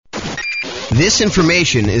This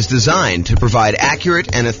information is designed to provide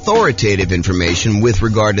accurate and authoritative information with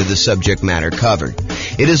regard to the subject matter covered.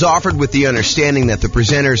 It is offered with the understanding that the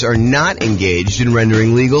presenters are not engaged in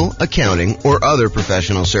rendering legal, accounting, or other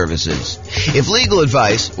professional services. If legal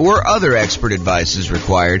advice or other expert advice is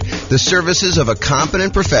required, the services of a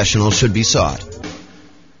competent professional should be sought.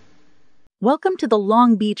 Welcome to the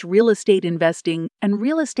Long Beach Real Estate Investing and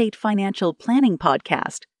Real Estate Financial Planning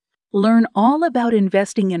Podcast. Learn all about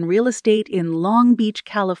investing in real estate in Long Beach,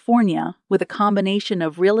 California, with a combination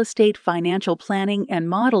of real estate financial planning and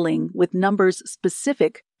modeling with numbers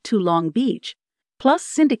specific to Long Beach, plus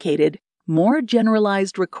syndicated, more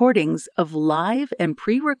generalized recordings of live and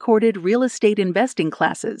pre-recorded real estate investing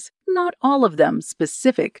classes, not all of them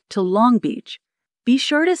specific to Long Beach. Be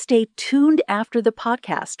sure to stay tuned after the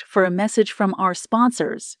podcast for a message from our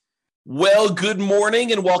sponsors. Well, good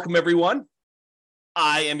morning and welcome, everyone.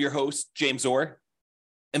 I am your host, James Orr,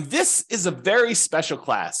 and this is a very special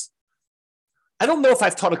class. I don't know if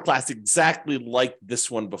I've taught a class exactly like this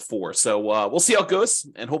one before, so we'll see how it goes,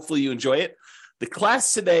 and hopefully you enjoy it. The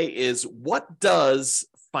class today is, what does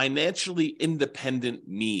financially independent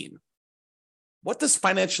mean? What does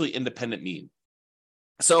financially independent mean?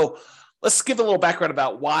 So let's give a little background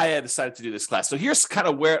about why I decided to do this class. So here's kind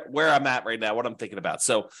of where I'm at right now, what I'm thinking about.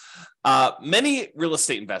 So many real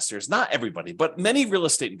estate investors, not everybody, but many real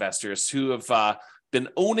estate investors who have been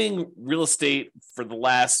owning real estate for the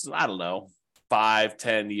last,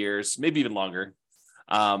 5-10 years, maybe even longer,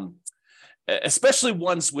 especially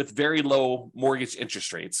ones with very low mortgage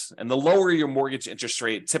interest rates. And the lower your mortgage interest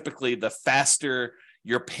rate, typically the faster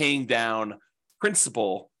you're paying down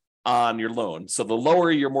principal on your loan. So the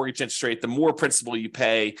lower your mortgage interest rate, the more principal you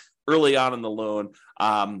pay early on in the loan.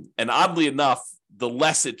 And oddly enough, the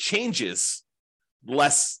less it changes,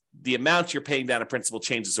 less the amount you're paying down in principal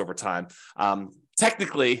changes over time.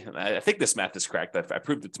 Technically, and I think this math is correct. I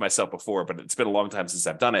proved it to myself before, but it's been a long time since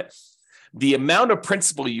I've done it. The amount of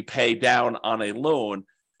principal you pay down on a loan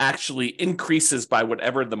actually increases by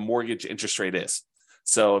whatever the mortgage interest rate is.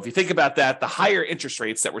 So if you think about that, the higher interest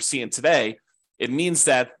rates that we're seeing today, it means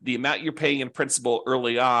that the amount you're paying in principal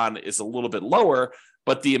early on is a little bit lower,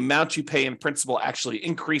 but the amount you pay in principal actually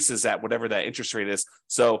increases at whatever that interest rate is.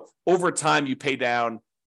 So over time, you pay down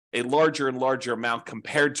a larger and larger amount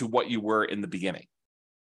compared to what you were in the beginning,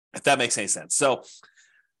 if that makes any sense. So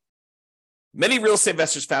many real estate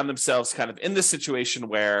investors found themselves kind of in this situation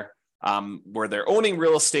where they're owning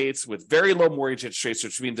real estates with very low mortgage interest rates,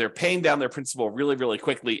 which means they're paying down their principal really, really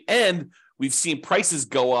quickly. And we've seen prices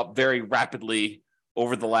go up very rapidly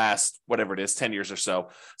over the last, 10 years or so.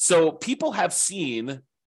 So people have seen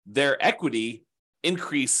their equity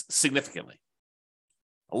increase significantly.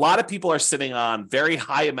 A lot of people are sitting on very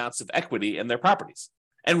high amounts of equity in their properties,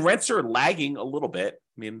 and rents are lagging a little bit.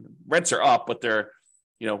 I mean, rents are up, but they're,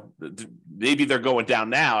 maybe they're going down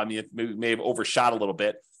now. I mean, it may have overshot a little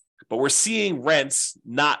bit, but we're seeing rents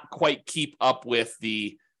not quite keep up with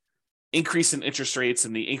the increase in interest rates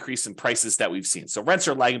and the increase in prices that we've seen. So rents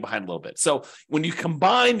are lagging behind a little bit. So when you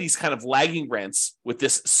combine these kind of lagging rents with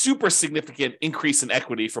this super significant increase in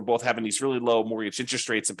equity from both having these really low mortgage interest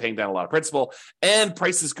rates and paying down a lot of principal and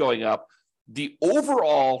prices going up, the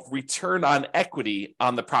overall return on equity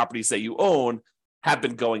on the properties that you own have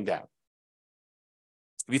been going down.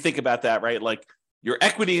 If you think about that, right? Like, your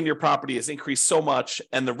equity in your property has increased so much,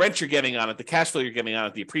 and the rent you're getting on it, the cash flow you're getting on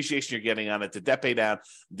it, the appreciation you're getting on it, the debt pay down,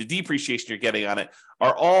 the depreciation you're getting on it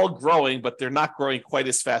are all growing, but they're not growing quite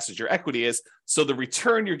as fast as your equity is. So the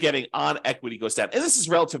return you're getting on equity goes down. And this is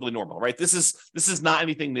relatively normal, right? This is not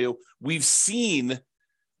anything new. We've seen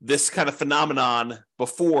this kind of phenomenon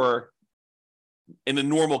before in a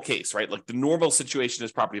normal case, right? Like, the normal situation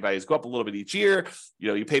is property values go up a little bit each year.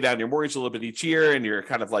 You pay down your mortgage a little bit each year, and you're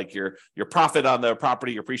kind of like your profit on the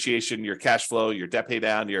property, your appreciation, your cash flow, your debt pay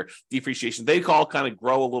down, your depreciation, they all kind of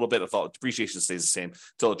grow a little bit. If all depreciation stays the same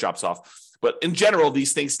until it drops off. But in general,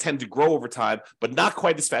 these things tend to grow over time, but not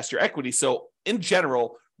quite as fast as your equity. So in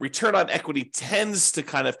general, return on equity tends to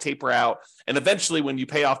kind of taper out. And eventually, when you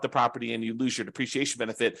pay off the property and you lose your depreciation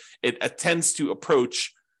benefit, it tends to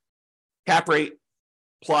approach cap rate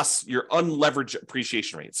plus your unleveraged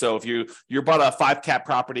appreciation rate. So if you bought a 5 cap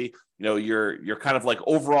property, your kind of like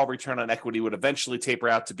overall return on equity would eventually taper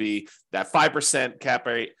out to be that 5% cap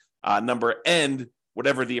rate number, and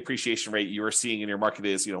whatever the appreciation rate you are seeing in your market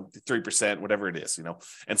is, 3%, whatever it is,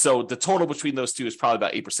 And so the total between those two is probably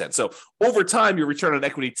about 8%. So over time, your return on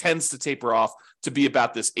equity tends to taper off to be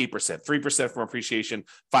about this 8%, 3% from appreciation,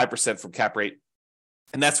 5% from cap rate.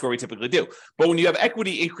 And that's where we typically do. But when you have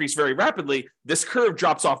equity increase very rapidly, this curve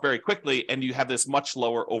drops off very quickly and you have this much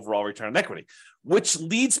lower overall return on equity, which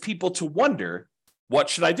leads people to wonder, what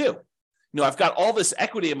should I do? I've got all this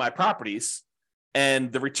equity in my properties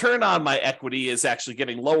and the return on my equity is actually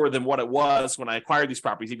getting lower than what it was when I acquired these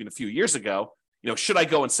properties even a few years ago. Should I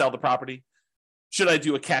go and sell the property? Should I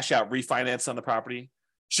do a cash out refinance on the property?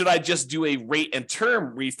 Should I just do a rate and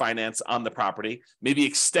term refinance on the property? Maybe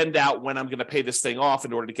extend out when I'm going to pay this thing off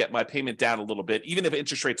in order to get my payment down a little bit. Even if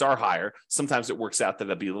interest rates are higher, sometimes it works out that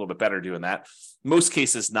it'll be a little bit better doing that. Most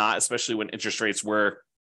cases not, especially when interest rates were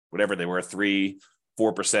whatever they were, 3%,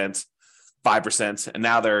 4%, 5%, and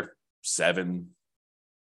now they're 7%,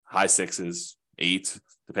 high 6s, 8%,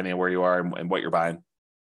 depending on where you are and what you're buying.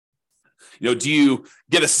 Do you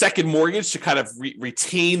get a second mortgage to kind of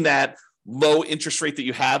retain that low interest rate that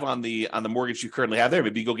you have on the mortgage you currently have there?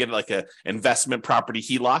 Maybe you go get like a investment property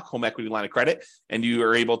HELOC, home equity line of credit, and you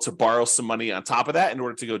are able to borrow some money on top of that in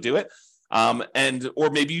order to go do it. Or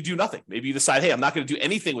maybe you do nothing. Maybe you decide, hey, I'm not going to do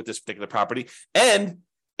anything with this particular property. And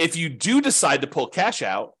if you do decide to pull cash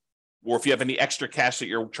out, or if you have any extra cash that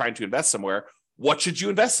you're trying to invest somewhere, what should you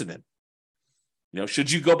invest it in?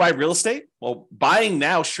 Should you go buy real estate? Well, buying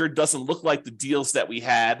now sure doesn't look like the deals that we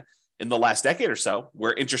had in the last decade or so,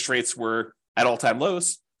 where interest rates were at all-time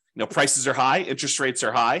lows. Prices are high, interest rates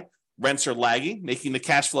are high, rents are lagging, making the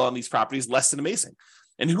cash flow on these properties less than amazing.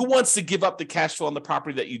 And who wants to give up the cash flow on the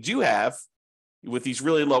property that you do have with these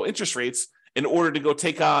really low interest rates in order to go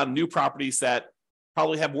take on new properties that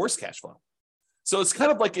probably have worse cash flow? So it's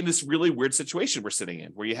kind of like in this really weird situation we're sitting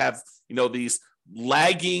in, where you have, these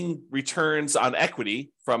lagging returns on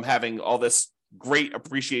equity from having all this great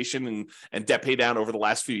appreciation and debt pay down over the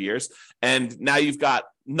last few years. And now you've got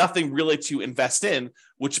nothing really to invest in,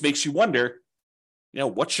 which makes you wonder,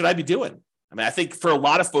 what should I be doing? I think for a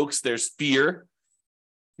lot of folks, there's fear.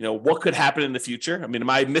 What could happen in the future? Am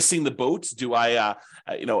I missing the boat? Do I,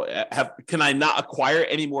 can I not acquire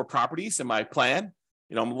any more properties in my plan?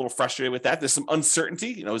 I'm a little frustrated with that. There's some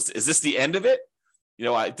uncertainty. Is this the end of it?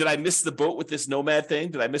 Did I miss the boat with this nomad thing?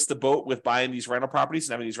 Did I miss the boat with buying these rental properties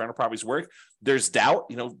and having these rental properties work? There's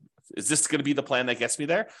doubt. Is this going to be the plan that gets me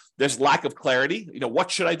there? There's lack of clarity. What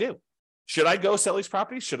should I do? Should I go sell these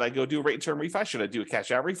properties? Should I go do a rate and term refi? Should I do a cash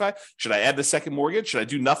out refi? Should I add the second mortgage? Should I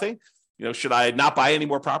do nothing? Should I not buy any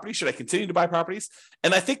more properties? Should I continue to buy properties?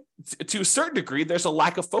 And I think to a certain degree, there's a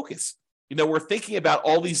lack of focus. We're thinking about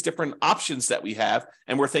all these different options that we have,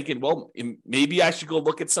 and we're thinking, well, maybe I should go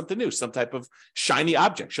look at something new, some type of shiny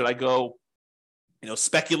object. Should I go,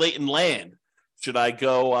 speculate in land? Should I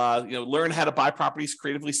go, learn how to buy properties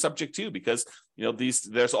creatively subject to? Because,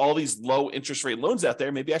 there's all these low interest rate loans out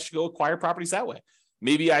there. Maybe I should go acquire properties that way.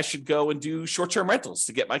 Maybe I should go and do short-term rentals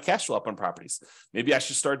to get my cash flow up on properties. Maybe I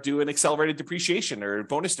should start doing accelerated depreciation or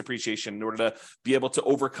bonus depreciation in order to be able to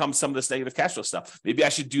overcome some of this negative cash flow stuff. Maybe I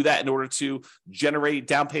should do that in order to generate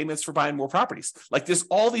down payments for buying more properties. Like there's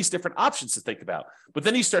all these different options to think about. But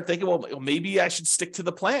then you start thinking, well, maybe I should stick to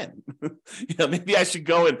the plan. Maybe I should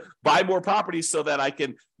go and buy more properties so that I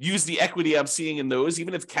can use the equity I'm seeing in those,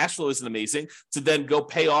 even if cash flow isn't amazing, to then go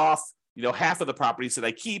pay off, half of the properties that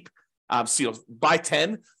I keep. Buy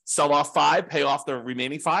 10, sell off 5, pay off the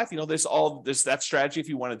remaining 5. There's that strategy if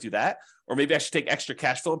you want to do that. Or maybe I should take extra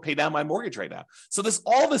cash flow and pay down my mortgage right now. So there's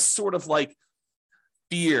all this sort of like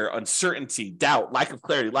fear, uncertainty, doubt, lack of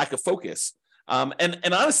clarity, lack of focus. And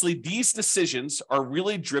honestly, these decisions are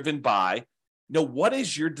really driven by, what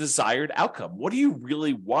is your desired outcome? What do you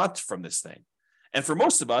really want from this thing? And for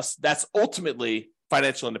most of us, that's ultimately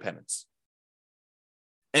financial independence.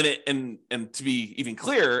 And to be even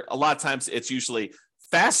clearer, a lot of times it's usually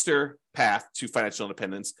faster path to financial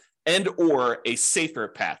independence and or a safer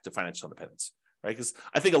path to financial independence, right? Because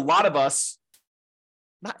I think a lot of us,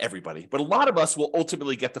 not everybody, but a lot of us will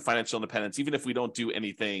ultimately get to financial independence, even if we don't do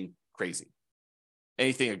anything crazy,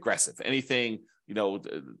 anything aggressive, anything,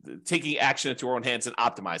 taking action into our own hands and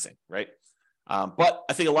optimizing, right? But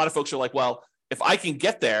I think a lot of folks are like, well, if I can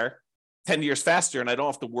get there 10 years faster and I don't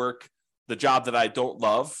have to work the job that I don't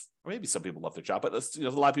love, or maybe some people love their job, but a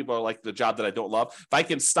lot of people are like the job that I don't love. If I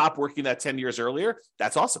can stop working that 10 years earlier,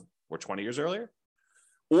 that's awesome. Or 20 years earlier.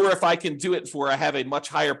 Or if I can do it where I have a much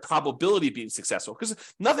higher probability of being successful, because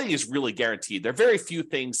nothing is really guaranteed. There are very few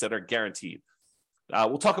things that are guaranteed.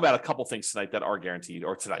 We'll talk about a couple things tonight that are guaranteed,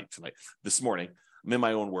 or this morning. I'm in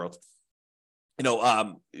my own world. There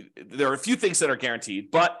are a few things that are guaranteed,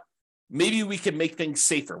 but maybe we can make things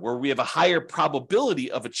safer where we have a higher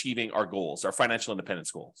probability of achieving our goals, our financial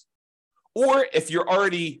independence goals. Or if you're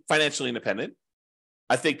already financially independent,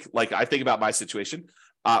 I think about my situation.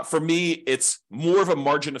 For me, it's more of a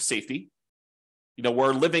margin of safety.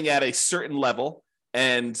 we're living at a certain level.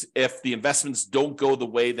 And if the investments don't go the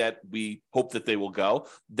way that we hope that they will go,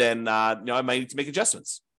 then I might need to make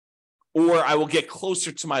adjustments. Or I will get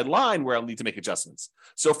closer to my line where I'll need to make adjustments.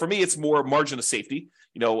 So for me, it's more margin of safety.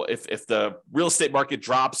 If the real estate market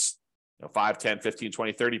drops 5, 10, 15,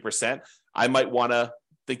 20, 30%, I might want to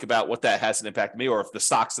think about what that has an impact on me. Or if the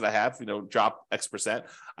stocks that I have, drop X percent,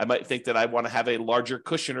 I might think that I want to have a larger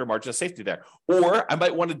cushion or margin of safety there. Or I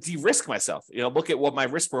might want to de-risk myself, look at what my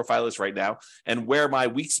risk profile is right now and where my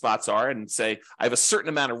weak spots are and say, I have a certain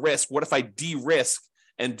amount of risk. What if I de-risk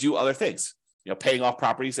and do other things? Paying off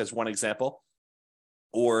properties as one example,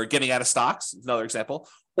 or getting out of stocks is another example.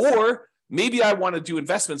 Or maybe I want to do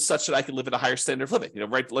investments such that I can live at a higher standard of living.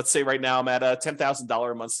 Right? Let's say right now I'm at a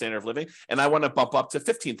 $10,000 a month standard of living, and I want to bump up to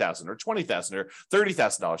 $15,000 or $20,000 or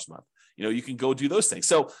 $30,000 a month. You can go do those things.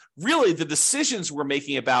 So really, the decisions we're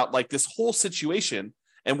making about like this whole situation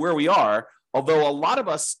and where we are, although a lot of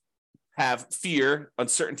us have fear,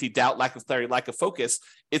 uncertainty, doubt, lack of clarity, lack of focus,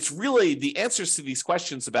 it's really the answers to these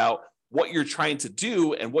questions about what you're trying to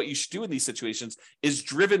do and what you should do in these situations is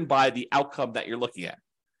driven by the outcome that you're looking at.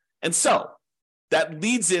 And so that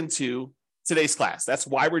leads into today's class. That's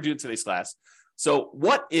why we're doing today's class. So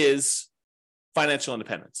what is financial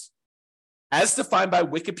independence? As defined by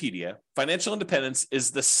Wikipedia, financial independence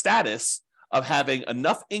is the status of having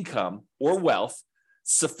enough income or wealth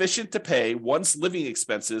sufficient to pay one's living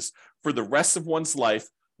expenses for the rest of one's life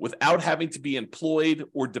without having to be employed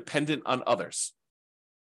or dependent on others.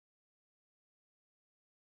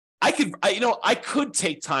 I could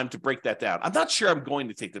take time to break that down. I'm not sure I'm going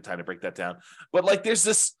to take the time to break that down, but like there's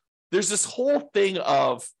this whole thing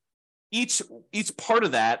of each part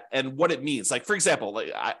of that and what it means. Like, for example,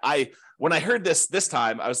 like I when I heard this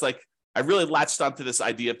time, I was like, I really latched onto this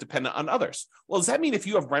idea of dependent on others. Well, does that mean if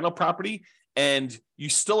you have rental property and you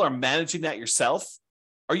still are managing that yourself,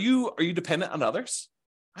 are you dependent on others?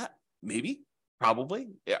 Maybe, probably.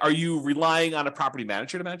 Are you relying on a property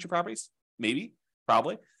manager to manage your properties? Maybe,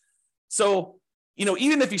 probably. So,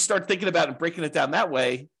 even if you start thinking about it and breaking it down that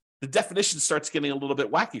way, the definition starts getting a little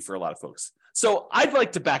bit wacky for a lot of folks. So I'd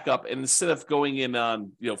like to back up, and instead of going in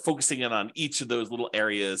on, focusing in on each of those little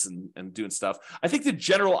areas and doing stuff, I think the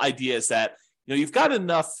general idea is that, you've got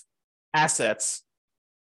enough assets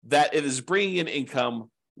that it is bringing in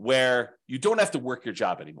income where you don't have to work your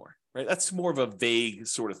job anymore, right? That's more of a vague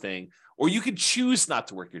sort of thing. Or you can choose not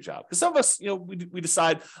to work your job. Because some of us, we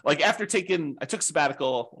decide, like I took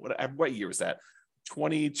sabbatical, what year was that?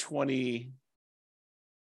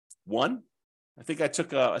 2021? I think I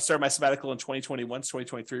started my sabbatical in 2021, it's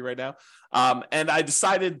 2023 right now. And I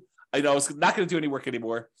decided, I was not going to do any work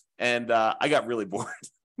anymore. And I got really bored,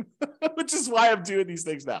 which is why I'm doing these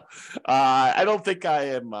things now. I don't think I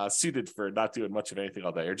am suited for not doing much of anything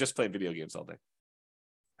all day or just playing video games all day.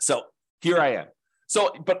 So here I am.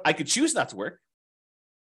 So, but I could choose not to work.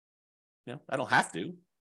 I don't have to.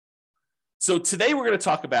 So today we're going to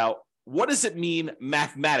talk about what does it mean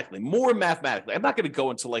mathematically, more mathematically. I'm not going to go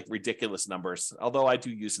into like ridiculous numbers, although I do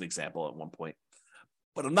use an example at one point.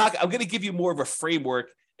 But I'm going to give you more of a framework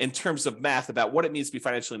in terms of math about what it means to be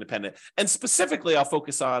financially independent. And specifically, I'll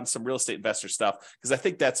focus on some real estate investor stuff because I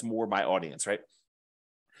think that's more my audience, right?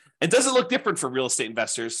 And does it look different for real estate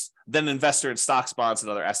investors than an investor in stocks, bonds,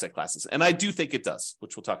 and other asset classes? And I do think it does,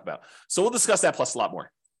 which we'll talk about. So we'll discuss that plus a lot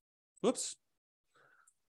more. Whoops.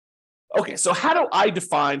 Okay, so how do I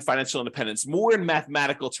define financial independence more in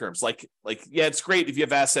mathematical terms? Like, yeah, it's great if you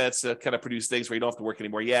have assets that kind of produce things where you don't have to work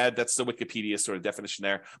anymore. Yeah, that's the Wikipedia sort of definition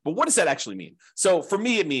there. But what does that actually mean? So for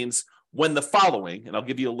me, it means when the following, and I'll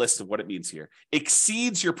give you a list of what it means here,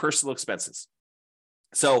 exceeds your personal expenses.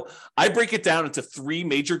 So I break it down into three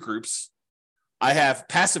major groups. I have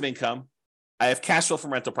passive income, I have cash flow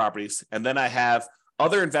from rental properties, and then I have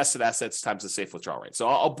other invested assets times the safe withdrawal rate. So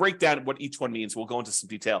I'll break down what each one means. We'll go into some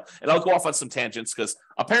detail, and I'll go off on some tangents because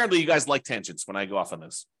apparently you guys like tangents when I go off on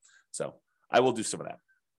this. So I will do some of that.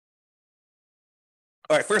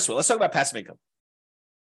 All right, first of all, let's talk about passive income.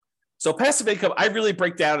 So passive income, I really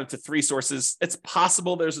break down into three sources. It's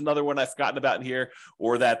possible there's another one I've forgotten about in here,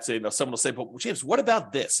 or that someone will say, "But James, what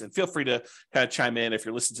about this?" And feel free to kind of chime in if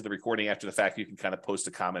you're listening to the recording after the fact. You can kind of post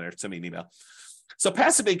a comment or send me an email. So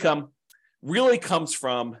passive income really comes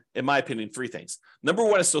from, in my opinion, three things. Number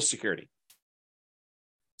one is Social Security.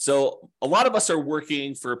 So a lot of us are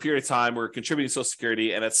working for a period of time. We're contributing to Social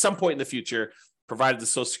Security, and at some point in the future, provided the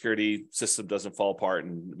Social Security system doesn't fall apart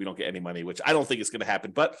and we don't get any money, which I don't think is going to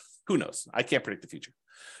happen, but who knows? I can't predict the future.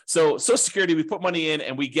 So Social Security, we put money in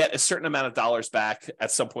and we get a certain amount of dollars back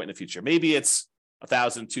at some point in the future. Maybe it's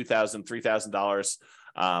 $1,000, $2,000, $3,000.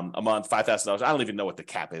 a month, $5,000. I don't even know what the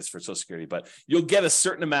cap is for Social Security, but you'll get a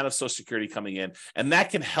certain amount of Social Security coming in, and that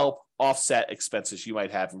can help offset expenses you might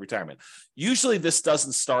have in retirement. Usually this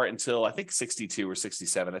doesn't start until I think 62 or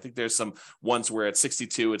 67. I think there's some ones where at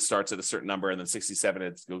 62, it starts at a certain number, and then 67,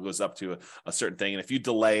 it goes up to a certain thing. And if you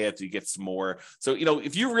delay it, you get some more. So,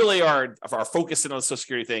 if you really are focusing on the Social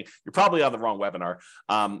Security thing, you're probably on the wrong webinar.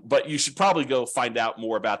 But you should probably go find out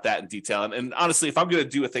more about that in detail. And honestly, if I'm going to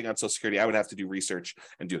do a thing on Social Security, I would have to do research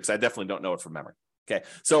and do it, because I definitely don't know it from memory. Okay.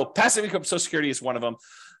 So passive income Social Security is one of them.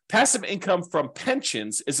 Passive income from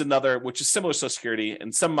pensions is another, which is similar to Social Security.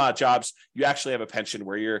 In some jobs, you actually have a pension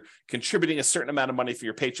where you're contributing a certain amount of money for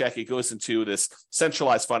your paycheck. It goes into this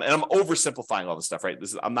centralized fund. And I'm oversimplifying all this stuff, right?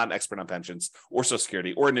 I'm not an expert on pensions or Social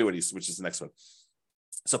Security or annuities, which is the next one.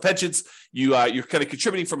 So pensions, you're kind of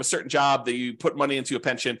contributing from a certain job that you put money into a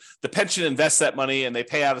pension. The pension invests that money and they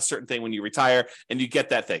pay out a certain thing when you retire, and you get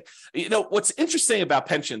that thing. What's interesting about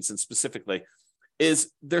pensions, and specifically,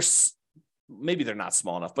 is maybe they're not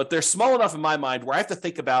small enough, but they're small enough in my mind where I have to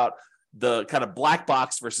think about the kind of black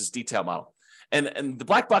box versus detail model. And the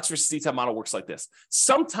black box versus detail model works like this.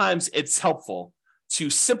 Sometimes it's helpful to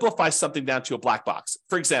simplify something down to a black box.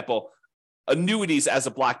 For example, annuities as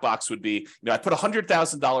a black box would be, I put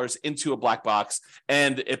 $100,000 into a black box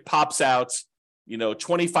and it pops out,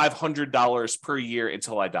 $2,500 per year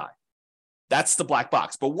until I die. That's the black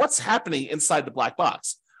box. But what's happening inside the black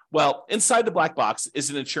box? Well, inside the black box is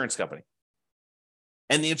an insurance company.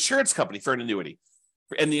 And the insurance company for an annuity,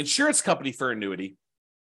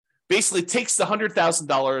 basically takes the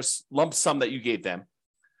 $100,000 lump sum that you gave them,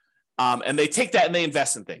 and they take that and they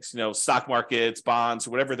invest in things, stock markets, bonds,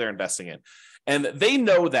 whatever they're investing in. And they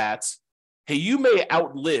know that, hey, you may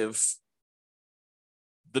outlive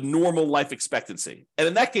the normal life expectancy. And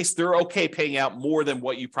in that case, they're okay paying out more than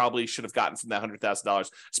what you probably should have gotten from that $100,000,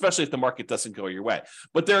 especially if the market doesn't go your way.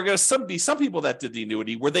 But there are going to be some people that did the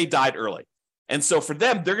annuity where they died early. And so for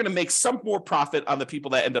them, they're going to make some more profit on the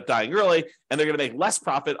people that end up dying early, and they're going to make less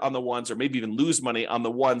profit on the ones, or maybe even lose money on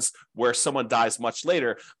the ones where someone dies much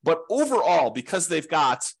later. But overall, because they've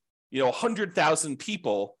got 100,000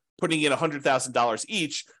 people putting in $100,000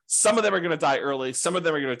 each, some of them are going to die early, some of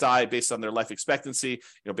them are going to die based on their life expectancy,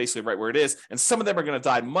 basically right where it is, and some of them are going to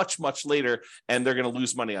die much, much later, and they're going to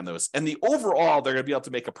lose money on those. And the overall, they're going to be able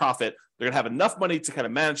to make a profit. They're going to have enough money to kind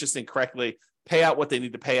of manage this thing correctly, pay out what they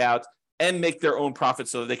need to pay out, and make their own profit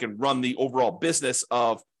so that they can run the overall business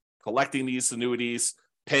of collecting these annuities,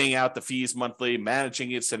 paying out the fees monthly,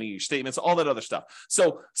 managing it, sending you statements, all that other stuff.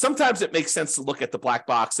 So sometimes it makes sense to look at the black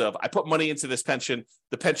box of, I put money into this pension,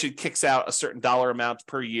 the pension kicks out a certain dollar amount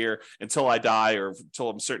per year until I die or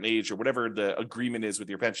until I'm a certain age or whatever the agreement is with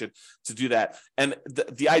your pension to do that. And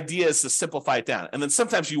the idea is to simplify it down. And then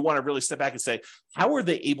sometimes you want to really step back and say, how are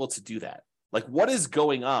they able to do that? Like, what is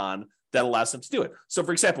going on that allows them to do it? So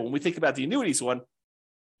for example, when we think about the annuities one,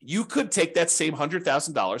 you could take that same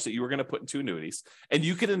 $100,000 that you were going to put into annuities and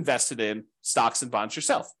you could invest it in stocks and bonds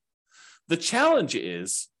yourself. The challenge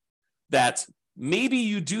is that maybe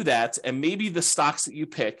you do that and maybe the stocks that you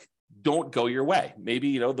pick don't go your way.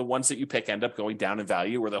 Maybe, the ones that you pick end up going down in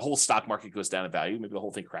value, or the whole stock market goes down in value. Maybe the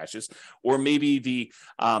whole thing crashes, or maybe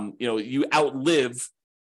you outlive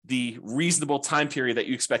the reasonable time period that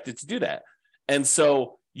you expected to do that. And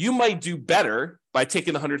so you might do better by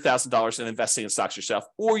taking the $100,000 and investing in stocks yourself,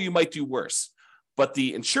 or you might do worse. But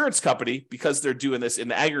the insurance company, because they're doing this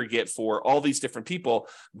in aggregate for all these different people,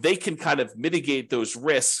 they can kind of mitigate those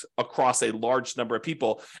risks across a large number of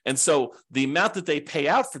people. And so the amount that they pay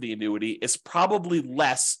out for the annuity is probably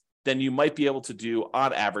less than you might be able to do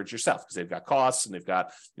on average yourself, because they've got costs and they've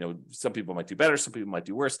got, some people might do better, some people might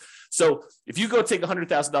do worse. So if you go take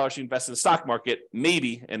 $100,000, you invest in the stock market,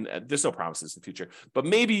 maybe, and there's no promises in the future, but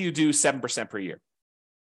maybe you do 7% per year.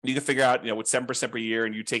 You can figure out, with 7% per year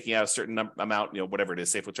and you taking out a certain amount, whatever it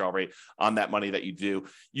is, safe withdrawal rate on that money that you do,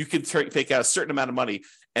 you can take out a certain amount of money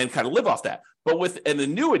and kind of live off that. But with an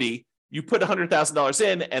annuity, you put $100,000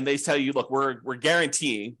 in and they tell you, look, we're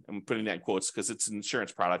guaranteeing, I'm putting that in quotes because it's an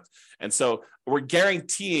insurance product. And so we're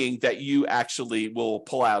guaranteeing that you actually will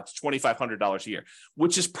pull out $2,500 a year,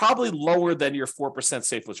 which is probably lower than your 4%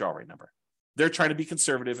 safe withdrawal rate number. They're trying to be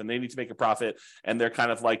conservative and they need to make a profit. And they're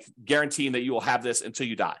kind of like guaranteeing that you will have this until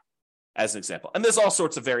you die, as an example. And there's all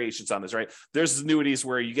sorts of variations on this, right? There's annuities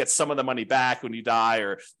where you get some of the money back when you die,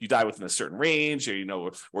 or you die within a certain range,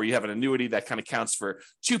 or, or you have an annuity that kind of counts for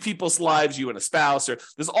two people's lives, you and a spouse, or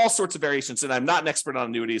there's all sorts of variations. And I'm not an expert on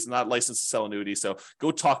annuities. I'm not licensed to sell annuities. So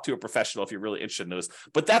go talk to a professional if you're really interested in those.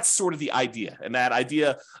 But that's sort of the idea. And that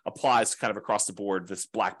idea applies kind of across the board, this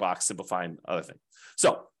black box simplifying other thing.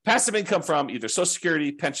 So passive income from either Social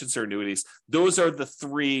Security, pensions, or annuities. Those are the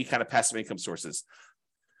three kind of passive income sources.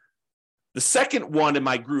 The second one in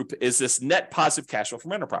my group is this net positive cash flow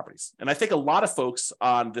from rental properties. And I think a lot of folks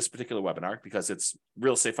on this particular webinar, because it's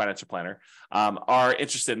Real Estate Financial Planner, are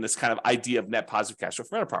interested in this kind of idea of net positive cash flow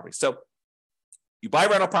from rental properties. So you buy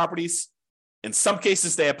rental properties. In some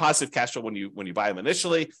cases, they have positive cash flow when you buy them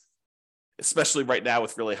initially, especially right now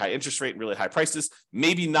with really high interest rate and really high prices.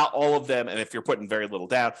 Maybe not all of them, and if you're putting very little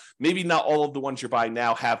down, maybe not all of the ones you're buying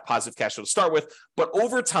now have positive cash flow to start with. But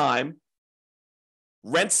over time,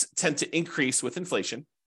 rents tend to increase with inflation,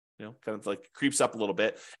 kind of like creeps up a little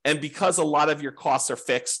bit. And because a lot of your costs are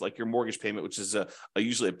fixed, like your mortgage payment, which is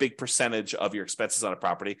usually a big percentage of your expenses on a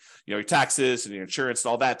property, your taxes and your insurance and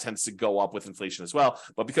all that tends to go up with inflation as well.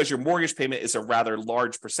 But because your mortgage payment is a rather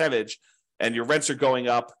large percentage and your rents are going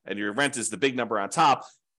up and your rent is the big number on top,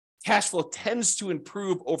 cash flow tends to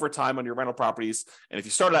improve over time on your rental properties. And if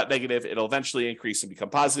you start out negative, it'll eventually increase and become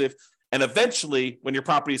positive. And eventually, when your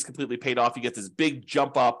property is completely paid off, you get this big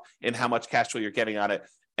jump up in how much cash flow you're getting on it,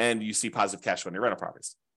 and you see positive cash flow on your rental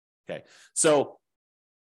properties. Okay, so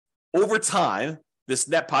over time, this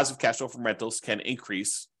net positive cash flow from rentals can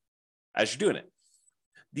increase as you're doing it.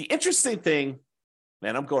 The interesting thing,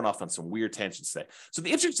 man, I'm going off on some weird tangents today. So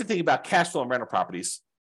the interesting thing about cash flow and rental properties,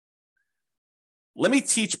 let me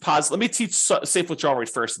teach safe withdrawal rate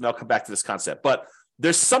first, and then I'll come back to this concept. But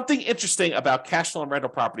there's something interesting about cash flow and rental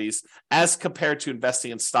properties as compared to investing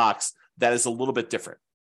in stocks that is a little bit different.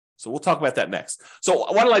 So we'll talk about that next.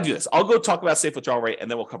 So why don't I do this? I'll go talk about safe withdrawal rate, and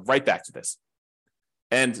then we'll come right back to this.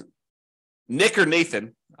 And Nick or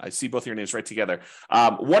Nathan, I see both of your names right together.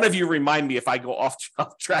 One of you remind me if I go off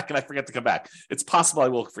track and I forget to come back. It's possible I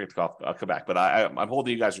will forget to come back, but I'm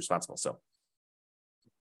holding you guys responsible. So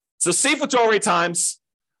safe withdrawal rate times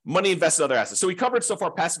money invested in other assets. So we covered so far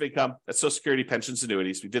passive income, that's Social Security, pensions,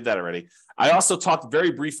 annuities. We did that already. I also talked very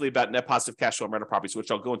briefly about net positive cash flow and rental properties, which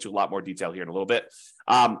I'll go into a lot more detail here in a little bit.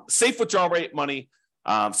 Safe withdrawal rate money,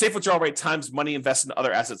 safe withdrawal rate times money invested in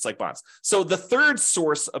other assets like bonds. So the third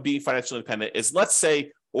source of being financially independent is, let's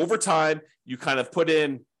say over time, you kind of put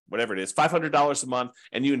in whatever it is, $500 a month,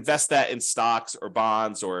 and you invest that in stocks or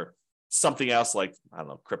bonds or something else like, I don't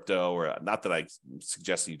know, crypto, or not that I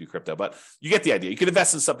suggest you do crypto, but you get the idea. You can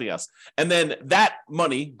invest in something else. And then that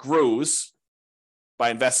money grows by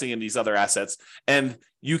investing in these other assets. And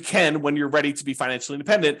you can, when you're ready to be financially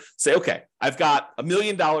independent, say, okay, I've got $1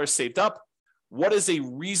 million saved up. What is a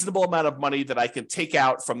reasonable amount of money that I can take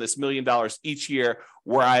out from this $1 million each year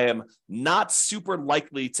where I am not super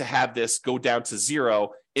likely to have this go down to zero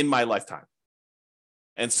in my lifetime?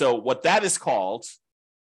 And so what that is called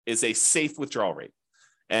is a safe withdrawal rate.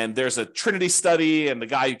 And there's a Trinity study, and the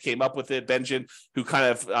guy who came up with it, Benjamin, who kind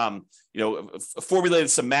of formulated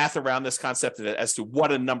some math around this concept as to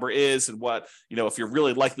what a number is and what, if you're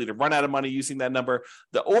really likely to run out of money using that number.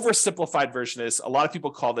 The oversimplified version is, a lot of people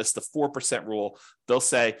call this the 4% rule. They'll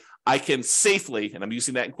say, I can safely, and I'm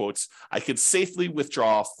using that in quotes, I can safely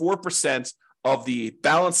withdraw 4% of the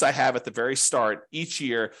balance I have at the very start each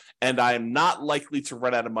year, and I am not likely to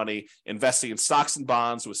run out of money investing in stocks and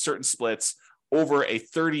bonds with certain splits over a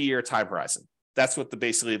 30-year time horizon. That's what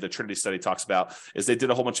basically the Trinity study talks about, is they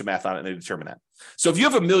did a whole bunch of math on it and they determined that. So if you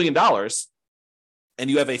have $1 million and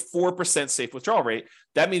you have a 4% safe withdrawal rate,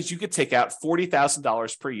 that means you could take out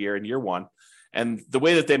 $40,000 per year in year one. And the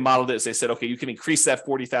way that they modeled it is they said, okay, you can increase that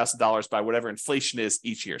 $40,000 by whatever inflation is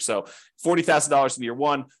each year. So $40,000 in year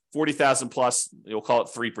one, 40,000 plus, you'll call it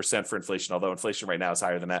 3% for inflation, although inflation right now is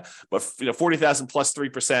higher than that. But 40,000 plus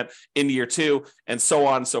 3% in year two, and so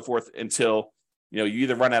on and so forth until you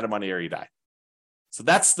either run out of money or you die. So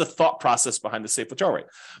that's the thought process behind the safe withdrawal rate.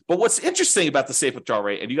 But what's interesting about the safe withdrawal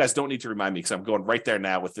rate, and you guys don't need to remind me because I'm going right there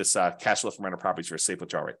now with this cash flow from rental properties for a safe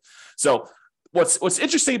withdrawal rate. So what's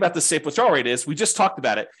interesting about the safe withdrawal rate is, we just talked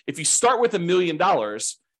about it. If you start with $1 million,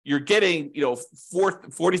 you're getting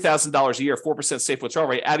 $40,000 a year, 4% safe withdrawal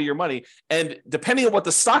rate out of your money. And depending on what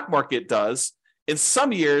the stock market does, in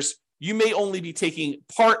some years, you may only be taking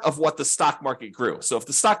part of what the stock market grew. So if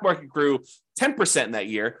the stock market grew 10% in that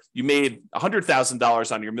year, you made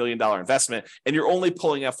 $100,000 on your $1 million investment, and you're only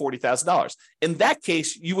pulling out $40,000. In that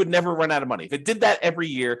case, you would never run out of money. If it did that every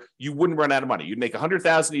year, you wouldn't run out of money. You'd make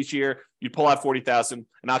 $100,000 each year, you'd pull out $40,000,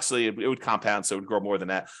 and actually it would compound, so it would grow more than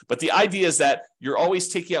that. But the idea is that you're always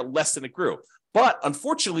taking out less than it grew. But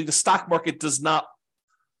unfortunately, the stock market does not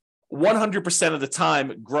 100% of the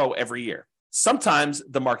time grow every year. Sometimes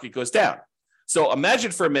the market goes down. So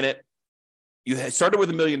imagine for a minute, you started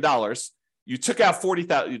with $1 million. You took out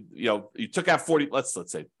 40,000, you took out 40, let's do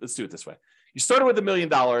it this way. You started with $1 million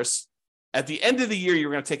At the end of the year,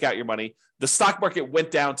 you're going to take out your money. The stock market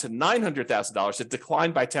went down to $900,000. It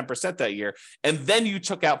declined by 10% that year. And then you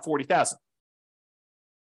took out $40,000.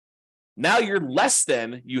 Now you're less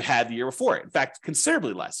than you had the year before. In fact,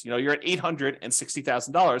 considerably less. You're at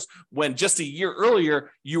 $860,000 when just a year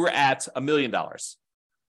earlier, you were at $1 million.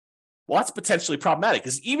 Well, that's potentially problematic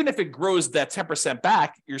because even if it grows that 10%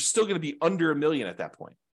 back, you're still going to be under $1 million at that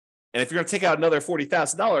point. And if you're going to take out another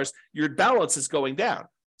 $40,000, your balance is going down.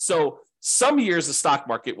 So some years the stock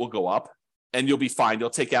market will go up and you'll be fine. You'll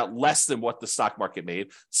take out less than what the stock market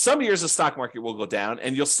made. Some years the stock market will go down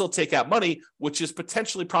and you'll still take out money, which is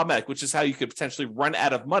potentially problematic, which is how you could potentially run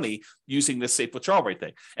out of money using this safe withdrawal rate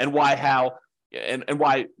thing. And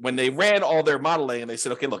why when they ran all their modeling and they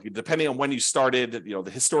said, okay, look, depending on when you started, the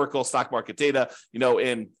historical stock market data,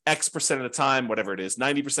 in X percent of the time, whatever it is,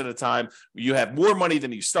 90% of the time, you have more money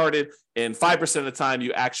than you started. In 5% of the time,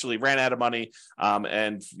 you actually ran out of money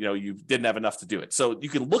and you didn't have enough to do it. So you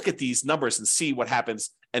can look at these numbers and see what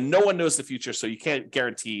happens, and no one knows the future, so you can't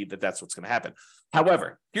guarantee that that's what's going to happen.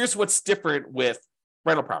 However, here's what's different with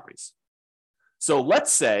rental properties. So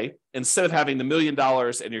let's say instead of having the $1 million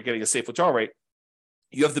and you're getting a safe withdrawal rate,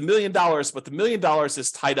 you have the $1 million, but the $1 million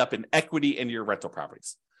is tied up in equity in your rental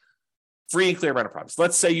properties, free and clear rental properties.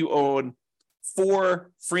 Let's say you own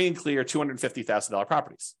 4 free and clear $250,000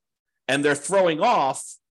 properties, and they're throwing off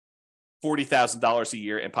 $40,000 a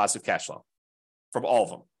year in positive cash flow from all of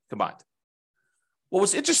them combined. Well,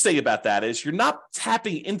 what's interesting about that is you're not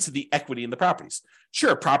tapping into the equity in the properties.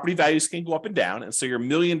 Sure, property values can go up and down, and so your $1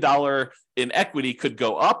 million in equity could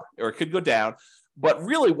go up or it could go down. But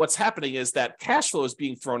really what's happening is that cash flow is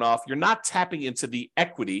being thrown off. You're not tapping into the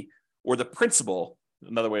equity or the principal,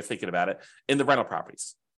 another way of thinking about it, in the rental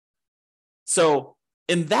properties. So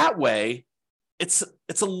in that way, it's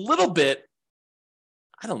a little bit,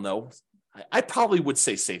 I don't know, I probably would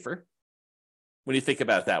say safer when you think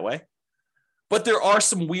about it that way. But there are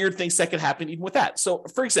some weird things that can happen even with that. So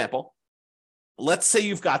for example, let's say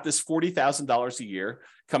you've got this $40,000 a year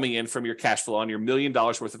coming in from your cash flow on your $1 million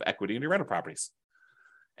worth of equity in your rental properties.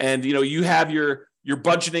 And you have your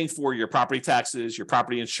budgeting for your property taxes, your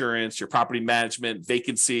property insurance, your property management,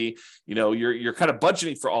 vacancy, you're kind of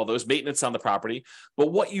budgeting for all those, maintenance on the property.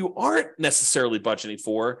 But what you aren't necessarily budgeting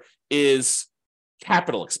for is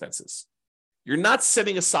capital expenses. You're not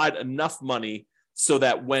setting aside enough money so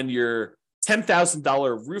that when your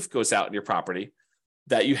 $10,000 roof goes out in your property,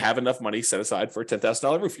 that you have enough money set aside for a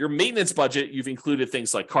 $10,000 roof. Your maintenance budget, you've included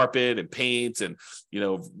things like carpet and paint and,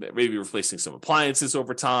 maybe replacing some appliances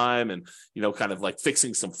over time and, kind of like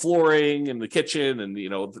fixing some flooring in the kitchen and,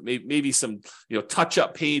 maybe some,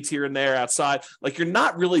 touch-up paint here and there outside. Like you're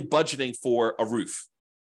not really budgeting for a roof.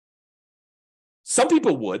 Some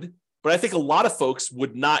people would, but I think a lot of folks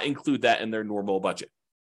would not include that in their normal budget.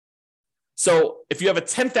 So if you have a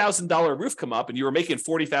 $10,000 roof come up and you were making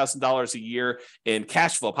 $40,000 a year in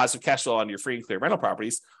cash flow, positive cash flow on your free and clear rental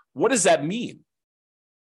properties, what does that mean?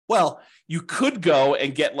 Well, you could go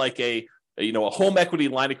and get like a home equity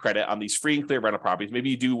line of credit on these free and clear rental properties. Maybe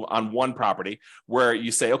you do on one property where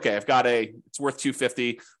you say, okay, it's worth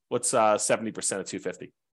 $250. What's 70% of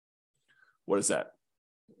 $250? What is that?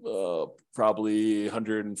 Probably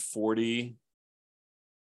 140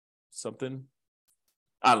 something.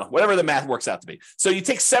 I don't know, whatever the math works out to be. So you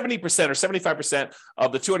take 70% or 75%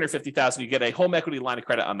 of the $250,000, you get a home equity line of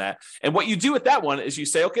credit on that. And what you do with that one is you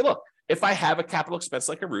say, okay, look, if I have a capital expense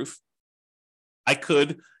like a roof, I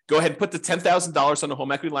could go ahead and put the $10,000 on the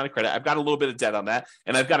home equity line of credit. I've got a little bit of debt on that,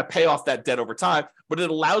 and I've got to pay off that debt over time, but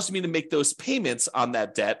it allows me to make those payments on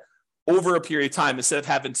that debt over a period of time instead of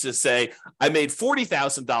having to say, I made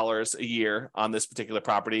 $40,000 a year on this particular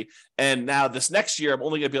property, and now this next year, I'm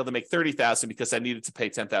only going to be able to make $30,000 because I needed to pay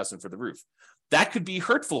 $10,000 for the roof. That could be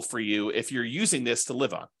hurtful for you if you're using this to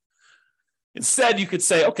live on. Instead, you could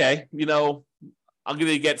say, okay, I'm going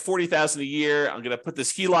to get $40,000 a year. I'm going to put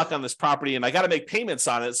this HELOC on this property, and I got to make payments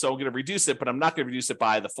on it, so I'm going to reduce it, but I'm not going to reduce it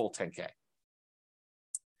by the full $10K.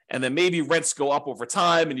 And then maybe rents go up over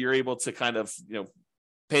time, and you're able to kind of,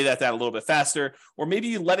 pay that down a little bit faster, or maybe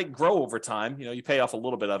you let it grow over time. You pay off a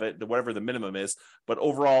little bit of it, whatever the minimum is, but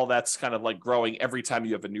overall that's kind of like growing every time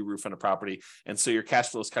you have a new roof on a property. And so your cash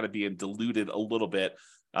flow is kind of being diluted a little bit,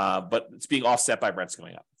 but it's being offset by rents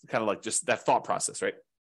going up. It's kind of like just that thought process, right?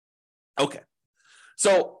 Okay.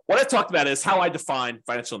 So what I talked about is how I define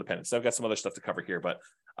financial independence. So I've got some other stuff to cover here, but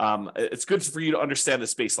it's good for you to understand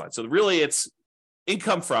this baseline. So really it's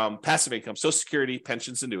income from passive income, Social Security,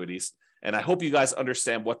 pensions, annuities. And I hope you guys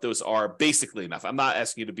understand what those are basically enough. I'm not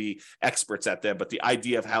asking you to be experts at them, but the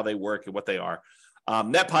idea of how they work and what they are.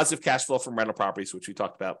 Net positive cash flow from rental properties, which we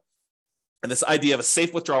talked about. And this idea of a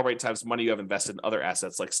safe withdrawal rate times money you have invested in other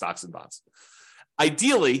assets like stocks and bonds.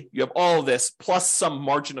 Ideally, you have all of this plus some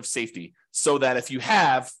margin of safety so that if you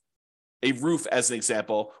have a roof, as an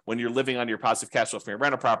example, when you're living on your positive cash flow from your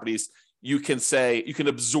rental properties, you can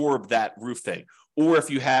absorb that roof thing. Or if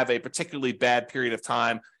you have a particularly bad period of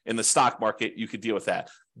time in the stock market, you could deal with that.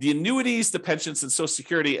 The annuities, the pensions, and Social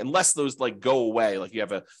Security, unless those go away, like you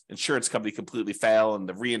have an insurance company completely fail and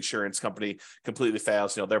the reinsurance company completely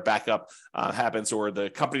fails, their backup happens, or the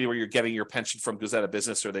company where you're getting your pension from goes out of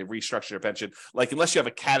business, or they restructure your pension. Unless you have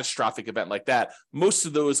a catastrophic event like that, most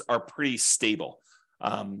of those are pretty stable.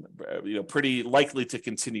 Pretty likely to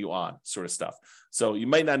continue on, sort of stuff. So you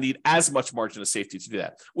might not need as much margin of safety to do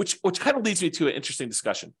that, which kind of leads me to an interesting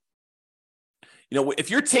discussion. If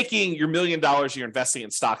you're taking your $1 million, you're investing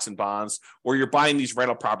in stocks and bonds, or you're buying these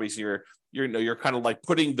rental properties, you're kind of like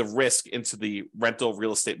putting the risk into the rental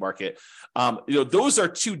real estate market. Those are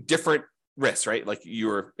two different risks, right? Like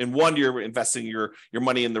you're investing your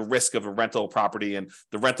money in the risk of a rental property and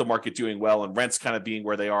the rental market doing well and rents kind of being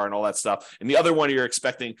where they are and all that stuff. And the other one, you're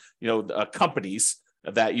expecting, companies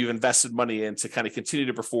that you've invested money in to kind of continue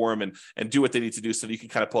to perform and do what they need to do so that you can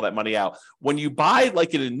kind of pull that money out. When you buy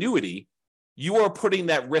like an annuity, you are putting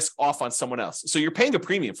that risk off on someone else. So you're paying a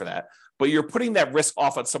premium for that, but you're putting that risk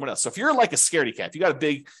off on someone else. So if you're like a scaredy cat, if you got a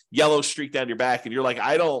big yellow streak down your back and you're like,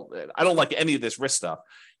 I don't like any of this risk stuff,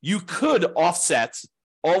 you could offset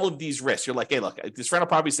all of these risks. You're like, hey, look, these rental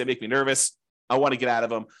properties, they make me nervous. I want to get out of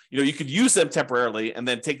them. You could use them temporarily and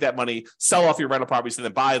then take that money, sell off your rental properties, and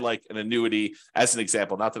then buy like an annuity as an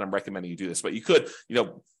example. Not that I'm recommending you do this, but you could,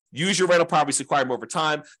 use your rental properties to acquire them over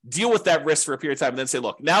time, deal with that risk for a period of time, and then say,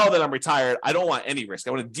 look, now that I'm retired, I don't want any risk.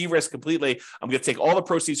 I want to de-risk completely. I'm going to take all the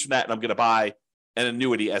proceeds from that and I'm going to buy an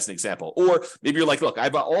annuity as an example. Or maybe you're like, look,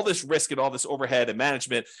 I've got all this risk and all this overhead and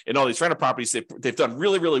management and all these rental properties. They've done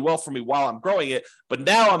really, really well for me while I'm growing it. But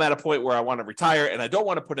now I'm at a point where I want to retire and I don't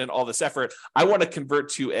want to put in all this effort. I want to convert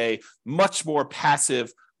to a much more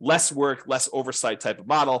passive, less work, less oversight type of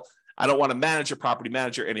model. I don't want to manage a property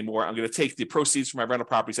manager anymore. I'm going to take the proceeds from my rental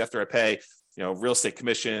properties after I pay, real estate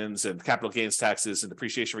commissions and capital gains taxes and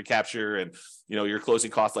depreciation recapture and, your closing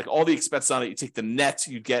costs, like all the expenses on it. You take the net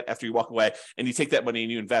you get after you walk away and you take that money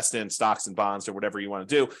and you invest in stocks and bonds or whatever you want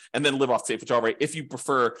to do, and then live off safe withdrawal rate if you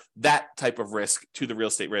prefer that type of risk to the real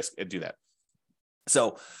estate risk, and do that.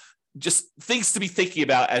 So just things to be thinking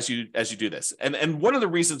about as you do this. And one of the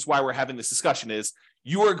reasons why we're having this discussion is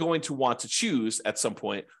you are going to want to choose at some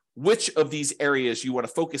point which of these areas you want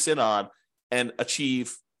to focus in on and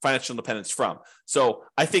achieve financial independence from. So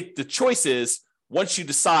I think the choice is, once you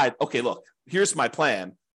decide, okay, look, here's my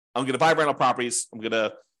plan. I'm going to buy rental properties. I'm going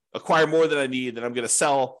to acquire more than I need. Then I'm going to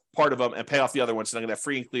sell part of them and pay off the other ones. And I'm going to have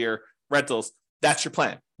free and clear rentals. That's your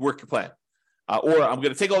plan. Work your plan. Or I'm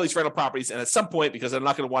going to take all these rental properties, and at some point, because I'm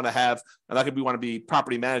not going to want to be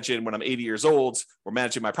property managing when I'm 80 years old, or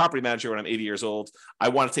managing my property manager when I'm 80 years old, I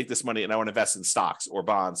want to take this money and I want to invest in stocks or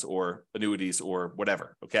bonds or annuities or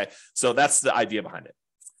whatever. Okay. So that's the idea behind it.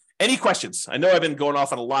 Any questions? I know I've been going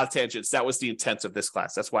off on a lot of tangents. That was the intent of this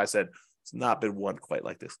class. That's why I said it's not been one quite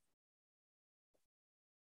like this.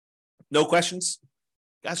 No questions?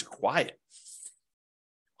 You guys are quiet.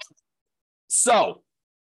 So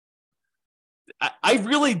I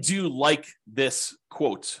really do like this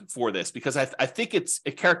quote for this, because I think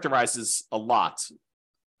it characterizes a lot.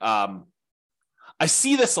 I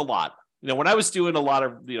see this a lot. When I was doing a lot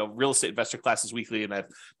of real estate investor classes weekly, and I have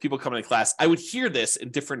people coming to class, I would hear this in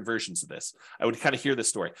different versions of this. I would kind of hear this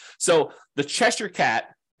story. So the Cheshire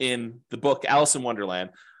Cat in the book Alice in Wonderland.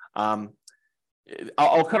 I'll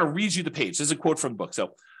kind of read you the page. This is a quote from the book.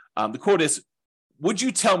 So the quote is, "Would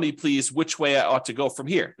you tell me, please, which way I ought to go from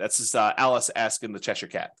here?" That's Alice asking the Cheshire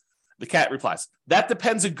Cat. The cat replies, "That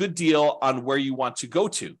depends a good deal on where you want to go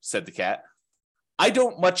to," said the cat. "I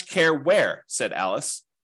don't much care where," said Alice.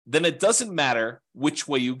 "Then it doesn't matter which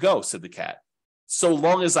way you go," said the cat. "So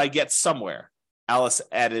long as I get somewhere," Alice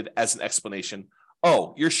added as an explanation.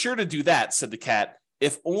 "Oh, you're sure to do that," said the cat,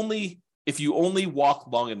 if you only walk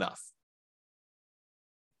long enough."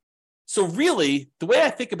 So really, the way I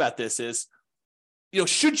think about this is,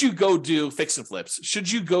 should you go do fix and flips?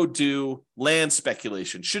 Should you go do land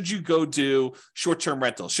speculation? Should you go do short-term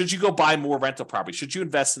rentals? Should you go buy more rental property? Should you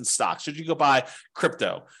invest in stocks? Should you go buy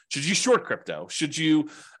crypto? Should you short crypto? Should you,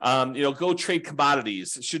 go trade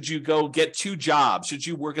commodities? Should you go get 2 jobs? Should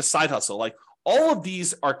you work a side hustle? Like, all of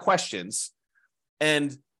these are questions.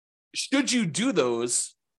 And should you do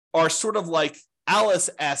those are sort of like Alice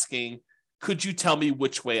asking, could you tell me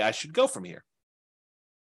which way I should go from here?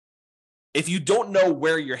 If you don't know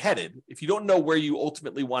where you're headed, if you don't know where you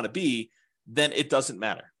ultimately want to be, then it doesn't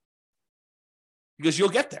matter. because you'll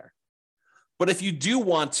get there. But if you do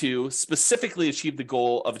want to specifically achieve the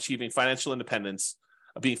goal of achieving financial independence,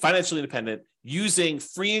 of being financially independent using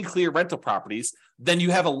free and clear rental properties, then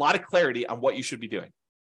you have a lot of clarity on what you should be doing.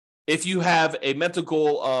 If you have a mental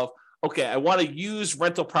goal of, okay, I want to use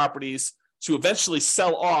rental properties to eventually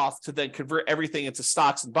sell off to then convert everything into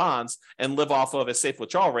stocks and bonds and live off of a safe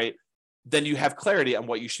withdrawal rate, then you have clarity on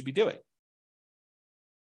what you should be doing.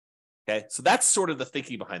 Okay, so that's sort of the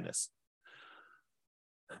thinking behind this.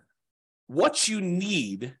 What you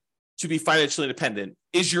need to be financially independent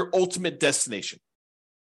is your ultimate destination.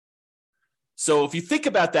 So if you think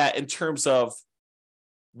about that in terms of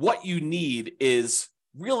what you need is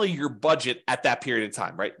really your budget at that period of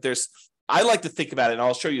time, right? I like to think about it, and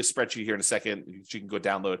I'll show you a spreadsheet here in a second, which you can go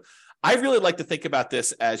download. I really like to think about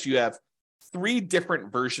this as you have 3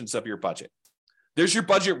 different versions of your budget. There's your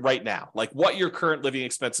budget right now, like what your current living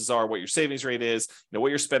expenses are, what your savings rate is, what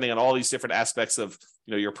you're spending on all these different aspects of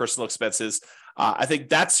your personal expenses. I think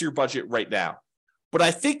that's your budget right now. But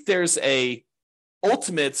I think there's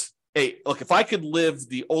look, if I could live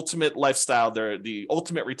the ultimate lifestyle, the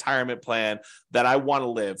ultimate retirement plan that I want to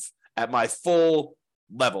live at my full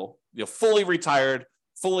level, fully retired,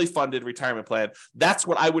 fully funded retirement plan, that's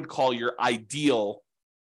what I would call your ideal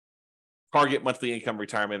target monthly income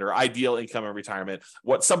retirement or ideal income in retirement,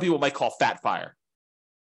 what some people might call Fat FIRE.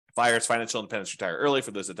 FIRE is financial independence, retire early,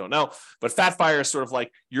 for those that don't know. But Fat FIRE is sort of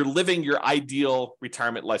like you're living your ideal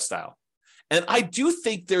retirement lifestyle. And I do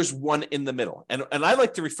think there's one in the middle. And I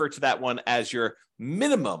like to refer to that one as your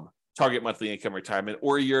minimum target monthly income retirement,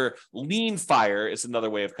 or your lean FIRE is another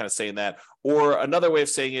way of kind of saying that. Or another way of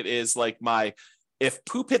saying it is like if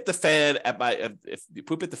poop hit the fan at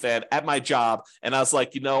my job, and I was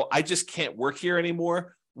like, I just can't work here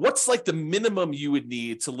anymore. What's like the minimum you would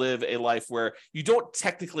need to live a life where you don't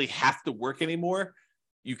technically have to work anymore?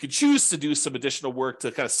 You could choose to do some additional work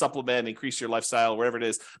to kind of supplement, increase your lifestyle, whatever it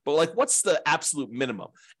is. But like, what's the absolute minimum?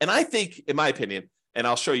 And I think, in my opinion, and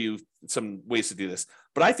I'll show you some ways to do this,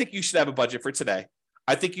 but I think you should have a budget for today.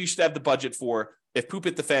 I think you should have the budget for if poop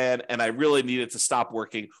hit the fan and I really needed to stop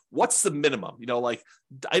working, what's the minimum? Like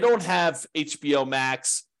I don't have HBO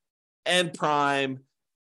Max and Prime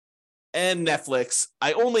and Netflix.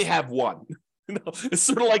 I only have one. It's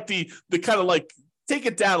sort of like the kind of like take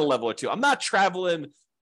it down a level or two. I'm not traveling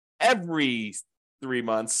every 3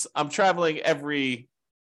 months. I'm traveling every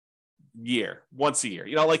year, once a year,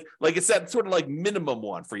 like it's that sort of like minimum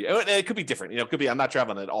one for you. And it could be different, it could be I'm not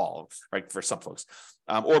traveling at all, right? For some folks,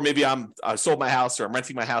 or maybe I sold my house or I'm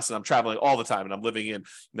renting my house and I'm traveling all the time and I'm living in,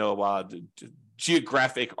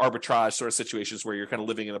 geographic arbitrage sort of situations where you're kind of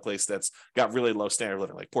living in a place that's got really low standard of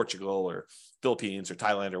living, like Portugal or Philippines or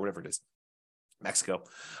Thailand or whatever it is. Mexico.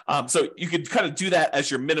 So you could kind of do that as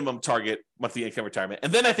your minimum target monthly income retirement.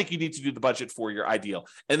 And then I think you need to do the budget for your ideal.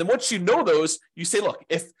 And then once you know those, you say, look,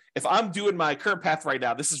 if I'm doing my current path right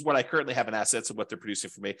now, this is what I currently have in assets and what they're producing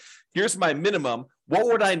for me. Here's my minimum. What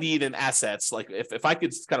would I need in assets? Like if I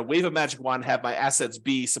could kind of wave a magic wand, have my assets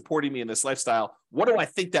be supporting me in this lifestyle, what do I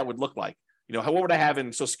think that would look like? What would I have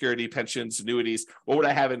in Social Security, pensions, annuities? What would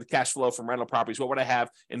I have in cash flow from rental properties? What would I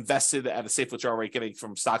have invested at a safe withdrawal rate getting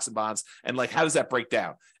from stocks and bonds? And like, how does that break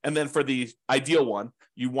down? And then for the ideal one,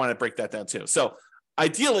 you want to break that down too. So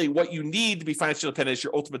ideally, what you need to be financially independent is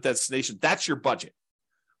your ultimate destination. That's your budget.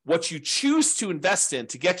 What you choose to invest in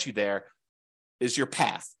to get you there is your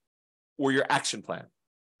path or your action plan.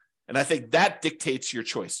 And I think that dictates your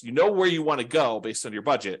choice. You know where you want to go based on your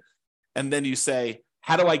budget. And then you say,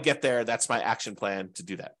 how do I get there? That's my action plan to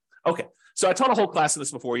do that. Okay, so I taught a whole class on this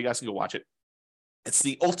before. You guys can go watch it. It's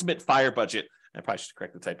the ultimate FIRE budget. I probably should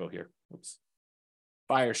correct the typo here. Oops.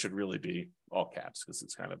 FIRE should really be all caps because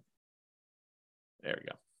it's kind of, there we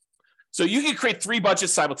go. So you can create 3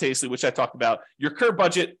 budgets simultaneously, which I talked about. Your current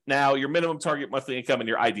budget now, your minimum target monthly income, and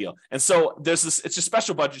your ideal. And so there's this, it's a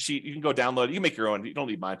special budget sheet. You can go download it. You can make your own. You don't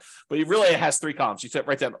need mine. But it has 3 columns. You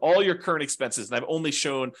write down all your current expenses. And I've only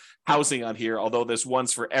shown housing on here, although there's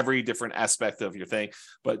ones for every different aspect of your thing.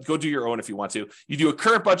 But go do your own if you want to. You do a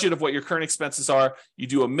current budget of what your current expenses are. You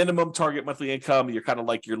do a minimum target monthly income. You're kind of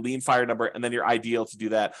like your lean FIRE number, and then your ideal to do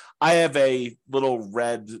that. I have a little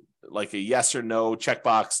red, like a yes or no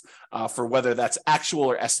checkbox for whether that's actual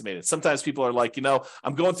or estimated. Sometimes people are like,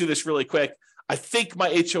 I'm going through this really quick. I think my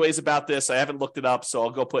HOA is about this. I haven't looked it up, so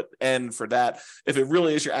I'll go put N for that. If it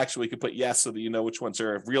really is your actual, you can put yes so that you know which ones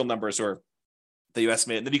are real numbers or that you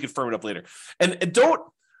estimate, and then you can firm it up later. And don't,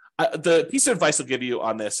 the piece of advice I'll give you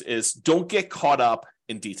on this is don't get caught up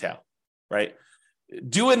in detail, right?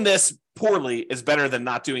 Doing this poorly is better than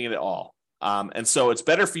not doing it at all. And so it's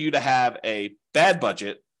better for you to have a bad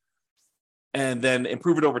budget and then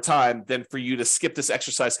improve it over time than for you to skip this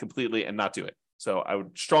exercise completely and not do it. So I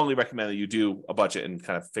would strongly recommend that you do a budget and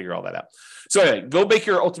kind of figure all that out. So anyway, go make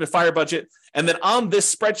your ultimate fire budget. And then on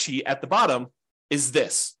this spreadsheet at the bottom is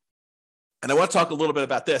this. And I want to talk a little bit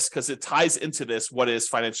about this because it ties into this, what is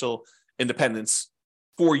financial independence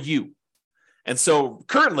for you. And so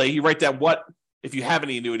currently you write down what, if you have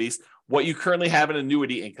any annuities, what you currently have in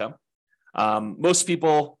annuity income. Most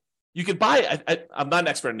people, you can buy, I'm not an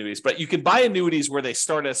expert in annuities, but you can buy annuities where they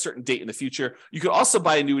start at a certain date in the future. You can also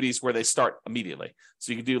buy annuities where they start immediately.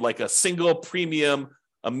 So you can do like a single premium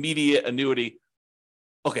immediate annuity.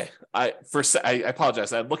 Okay, I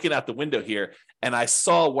apologize. I'm looking out the window here and I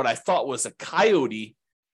saw what I thought was a coyote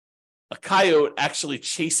actually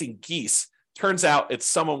chasing geese. Turns out it's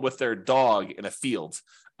someone with their dog in a field.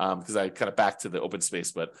 Because I kind of back to the open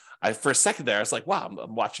space, but for a second there, I was like, wow,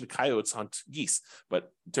 I'm watching coyotes hunt geese,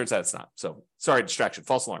 but it turns out it's not. So sorry, distraction,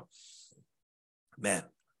 false alarm. Man,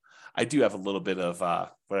 I do have a little bit of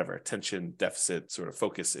attention deficit sort of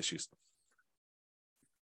focus issues.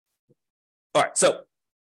 All right, so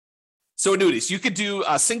annuities. You could do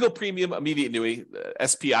a single premium immediate annuity,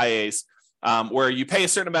 SPIAs, where you pay a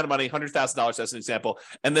certain amount of money, $100,000 as an example,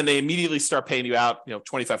 and then they immediately start paying you out,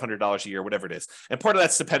 $2,500 a year, whatever it is. And part of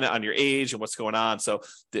that's dependent on your age and what's going on. So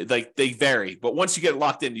they vary, but once you get it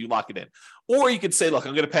locked in, you lock it in. Or you could say, look,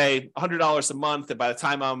 I'm going to pay $100 a month, and by the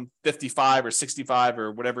time I'm 55 or 65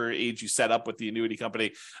 or whatever age you set up with the annuity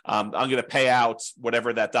company, I'm going to pay out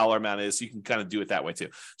whatever that dollar amount is. So you can kind of do it that way too.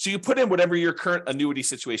 So you put in whatever your current annuity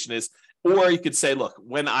situation is, or you could say, look,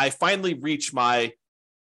 when I finally reach my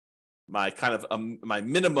kind of my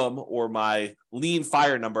minimum or my lean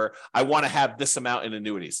fire number, I want to have this amount in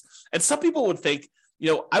annuities. And some people would think,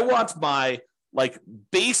 I want my like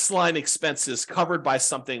baseline expenses covered by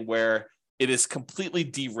something where it is completely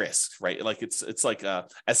de-risked, right? Like it's like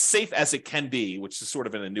as safe as it can be, which is sort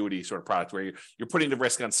of an annuity sort of product where you're putting the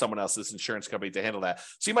risk on someone else's insurance company to handle that.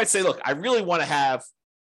 So you might say, look, I really want to have,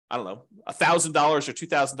 I don't know, $1,000 or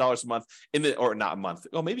 $2,000 a month or not a month.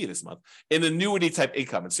 Oh, maybe it is a month in annuity type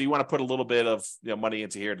income. And so you want to put a little bit of money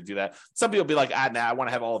into here to do that. Some people will be like, I want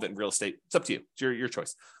to have all of it in real estate. It's up to you. It's your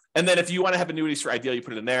choice. And then if you want to have annuities for ideal, you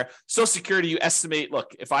put it in there. Social Security, you estimate,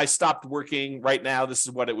 look, if I stopped working right now, this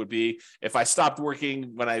is what it would be. If I stopped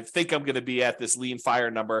working when I think I'm going to be at this lean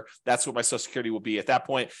fire number, that's what my Social Security will be at that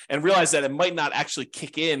point. And realize that it might not actually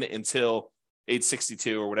kick in until age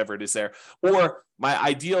 62 or whatever it is there. Or my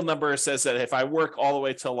ideal number says that if I work all the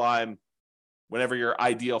way till I'm, whatever your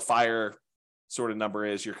ideal fire sort of number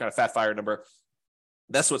is, your kind of fat fire number,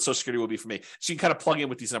 that's what Social Security will be for me. So you can kind of plug in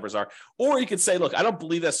what these numbers are. Or you could say, look, I don't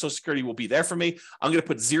believe that Social Security will be there for me. I'm going to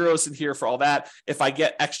put zeros in here for all that. If I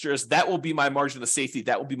get extras, that will be my margin of safety.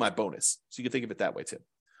 That will be my bonus. So you can think of it that way too.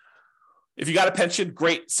 If you got a pension,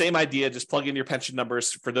 great. Same idea. Just plug in your pension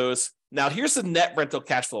numbers for those. Now, here's the net rental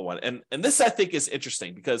cash flow one. And this, I think, is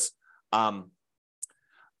interesting because let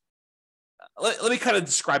me kind of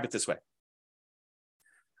describe it this way.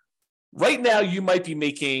 Right now, you might be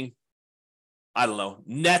making, I don't know,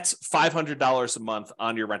 net $500 a month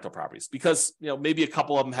on your rental properties because, maybe a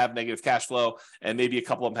couple of them have negative cash flow and maybe a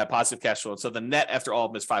couple of them have positive cash flow. And so the net after all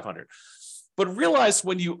of them is 500. But realize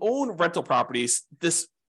when you own rental properties, this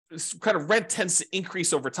kind of rent tends to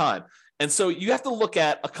increase over time. And so you have to look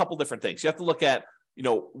at a couple different things. You have to look at,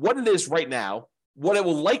 what it is right now, what it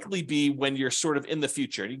will likely be when you're sort of in the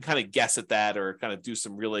future. And you can kind of guess at that or kind of do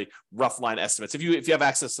some really rough line estimates. If you have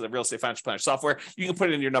access to the real estate financial planner software, you can put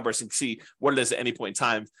it in your numbers and see what it is at any point in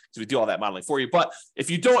time. So we do all that modeling for you. But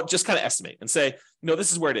if you don't, just kind of estimate and say,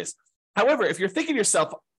 this is where it is. However, if you're thinking to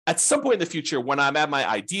yourself, at some point in the future, when I'm at my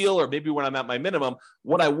ideal or maybe when I'm at my minimum,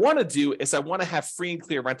 what I want to do is I want to have free and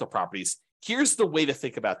clear rental properties. Here's the way to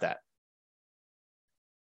think about that.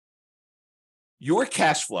 Your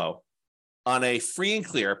cash flow on a free and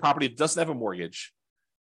clear property that doesn't have a mortgage,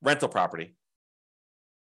 rental property,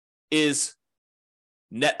 is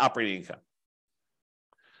net operating income.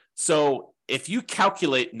 So if you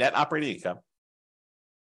calculate net operating income,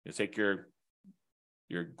 you take your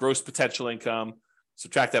gross potential income,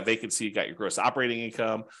 subtract that vacancy, you got your gross operating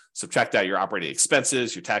income, subtract out your operating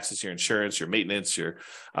expenses, your taxes, your insurance, your maintenance, your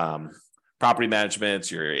property management,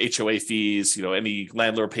 your HOA fees, any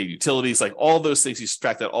landlord paid utilities, like all those things, you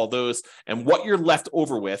subtract out all those. And what you're left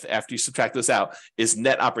over with after you subtract those out is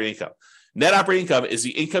net operating income. Net operating income is the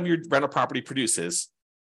income your rental property produces,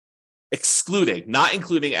 excluding, not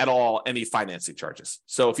including at all, any financing charges.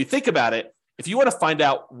 So if you think about it, if you want to find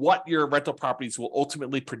out what your rental properties will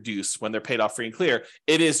ultimately produce when they're paid off free and clear,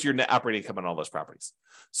 it is your net operating income on all those properties.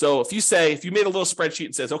 So if you made a little spreadsheet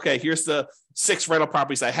and says, okay, here's the 6 rental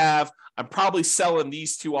properties I have. I'm probably selling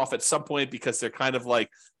these 2 off at some point because they're kind of like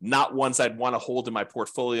not ones I'd want to hold in my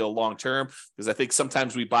portfolio long term. Because I think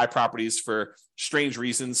sometimes we buy properties for strange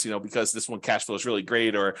reasons, because this one cash flow is really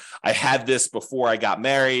great, or I had this before I got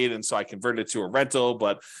married and so I converted it to a rental,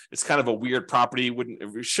 but it's kind of a weird property.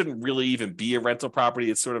 It shouldn't really even be a rental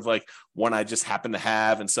property. It's sort of like one I just happen to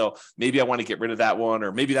have. And so maybe I want to get rid of that one,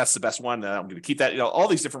 or maybe that's the best one and I'm going to keep that, all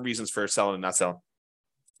these different reasons for selling and not selling.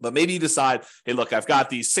 But maybe you decide, hey, look, I've got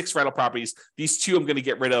these 6 rental properties. These 2 I'm going to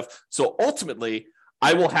get rid of. So ultimately,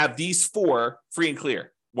 I will have these 4 free and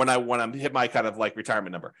clear when I'm hit my kind of like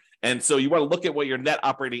retirement number. And so you want to look at what your net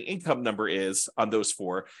operating income number is on those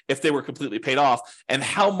 4, if they were completely paid off, and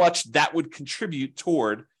how much that would contribute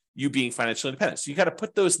toward you being financially independent. So you got to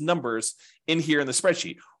put those numbers in here in the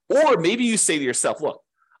spreadsheet. Or maybe you say to yourself, look,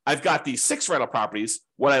 I've got these 6 rental properties.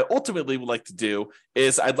 What I ultimately would like to do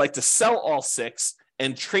is I'd like to sell all 6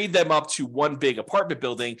 and trade them up to one big apartment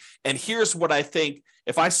building. And here's what I think,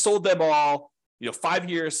 if I sold them all, 5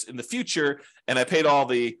 years in the future, and I paid all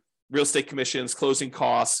the real estate commissions, closing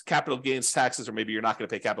costs, capital gains taxes, or maybe you're not going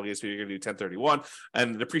to pay capital gains, maybe you're going to do 1031,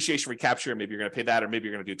 and the depreciation recapture, maybe you're going to pay that, or maybe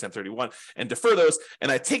you're going to do 1031 and defer those.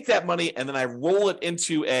 And I take that money and then I roll it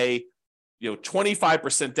into a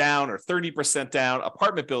 25% down or 30% down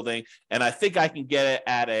apartment building, and I think I can get it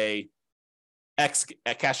at a X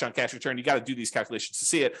cash on cash return. You got to do these calculations to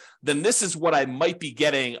see it. Then this is what I might be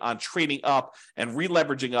getting on trading up and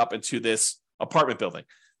re-leveraging up into this apartment building.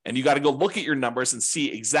 And you got to go look at your numbers and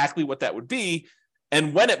see exactly what that would be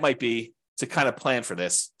and when it might be to kind of plan for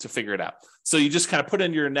this, to figure it out. So you just kind of put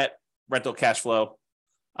in your net rental cash flow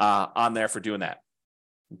on there for doing that.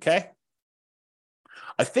 Okay.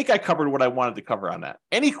 I think I covered what I wanted to cover on that.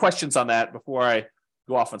 Any questions on that before I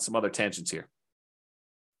go off on some other tangents here?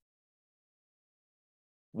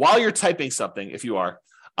 While you're typing something, if you are,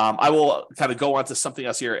 I will kind of go on to something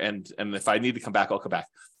else here, and if I need to come back, I'll come back.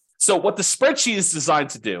 So what the spreadsheet is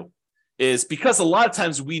designed to do is, because a lot of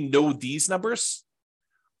times we know these numbers,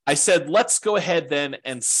 I said, let's go ahead then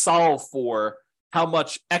and solve for how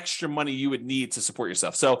much extra money you would need to support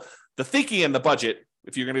yourself. So the thinking in the budget,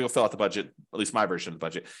 if you're going to go fill out the budget, at least my version of the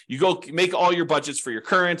budget, you go make all your budgets for your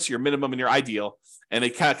current, your minimum, and your ideal, and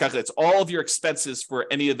it kind of calculates all of your expenses for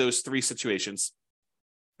any of those 3 situations.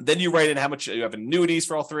 Then you write in how much you have in annuities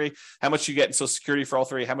for all 3, how much you get in Social Security for all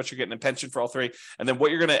 3, how much you're getting in pension for all 3, and then what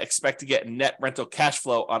you're going to expect to get in net rental cash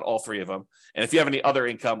flow on all 3 of them. And if you have any other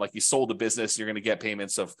income, like you sold a business, you're going to get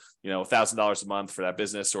payments of $1,000 a month for that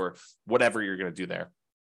business or whatever you're going to do there.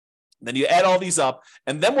 Then you add all these up,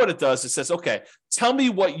 and then what it does, it says, okay, tell me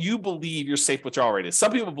what you believe your safe withdrawal rate is.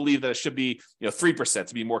 Some people believe that it should be 3%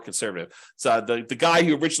 to be more conservative. So the guy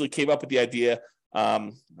who originally came up with the idea,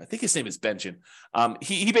 I think his name is Benjamin.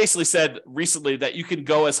 He basically said recently that you can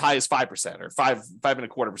go as high as 5% or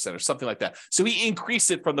 5.25% or something like that. So he increased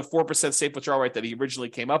it from the 4% safe withdrawal rate that he originally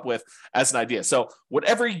came up with as an idea. So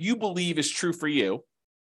whatever you believe is true for you,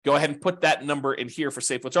 go ahead and put that number in here for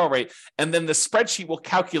safe withdrawal rate. And then the spreadsheet will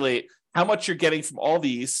calculate how much you're getting from all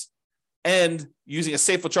these, and using a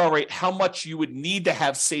safe withdrawal rate, how much you would need to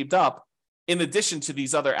have saved up in addition to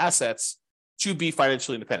these other assets to be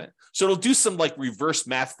financially independent. So it'll do some like reverse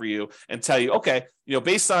math for you and tell you, okay,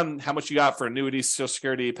 based on how much you got for annuities, Social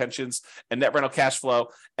Security, pensions, and net rental cash flow,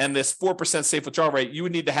 and this 4% safe withdrawal rate, you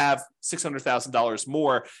would need to have $600,000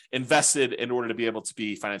 more invested in order to be able to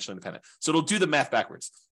be financially independent. So it'll do the math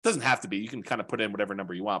backwards. It doesn't have to be. You can kind of put in whatever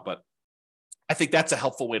number you want, but I think that's a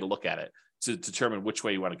helpful way to look at it to determine which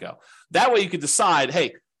way you want to go. That way you can decide,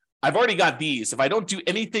 hey, I've already got these. If I don't do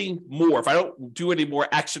anything more, if I don't do any more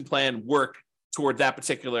action plan work toward that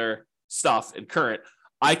particular stuff in current,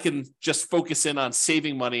 I can just focus in on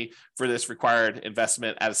saving money for this required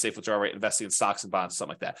investment at a safe withdrawal rate, investing in stocks and bonds,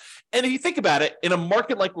 something like that. And if you think about it, in a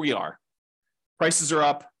market like we are, prices are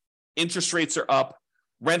up, interest rates are up,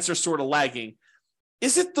 rents are sort of lagging.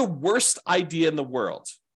 Is it the worst idea in the world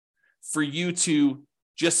for you to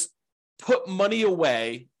just put money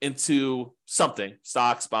away into something,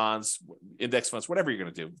 stocks, bonds, index funds, whatever you're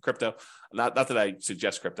going to do, crypto? Not that I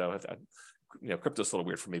suggest crypto. Crypto's a little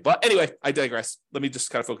weird for me. But anyway, I digress. Let me just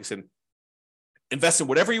kind of focus in. Invest in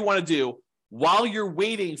whatever you want to do while you're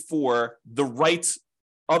waiting for the right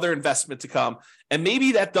other investment to come. And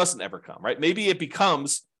maybe that doesn't ever come, right? Maybe it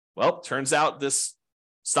becomes, well, turns out this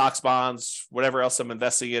stocks, bonds, whatever else I'm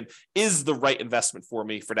investing in is the right investment for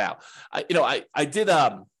me for now. I did, this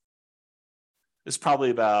is probably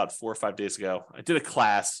about 4 or 5 days ago. I did a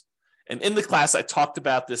class, and in the class, I talked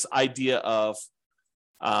about this idea of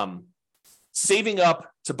saving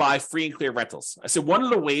up to buy free and clear rentals. I said, one of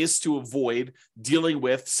the ways to avoid dealing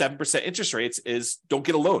with 7% interest rates is don't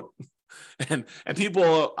get a loan. And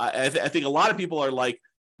people, I think a lot of people are like,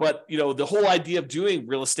 but the whole idea of doing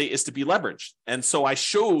real estate is to be leveraged. And so I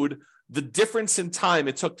showed the difference in time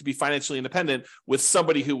it took to be financially independent with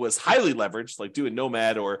somebody who was highly leveraged, like doing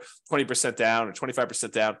Nomad or 20% down or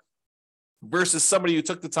 25% down, versus somebody who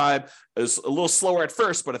took the time, is a little slower at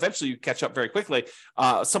first, but eventually you catch up very quickly.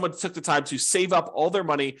 Someone took the time to save up all their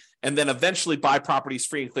money and then eventually buy properties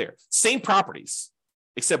free and clear. Same properties,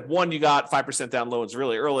 except one, you got 5% down loans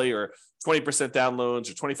really early, or 20% down loans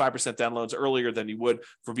or 25% down loans earlier than you would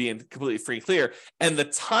for being completely free and clear. And the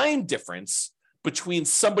time difference between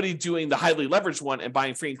somebody doing the highly leveraged one and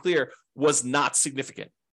buying free and clear was not significant.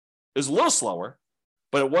 It was a little slower,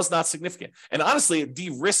 but it was not significant. And honestly, it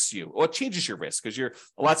de-risks you, or it changes your risk, because a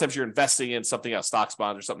lot of times you're investing in something else, stocks,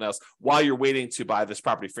 bonds, or something else, while you're waiting to buy this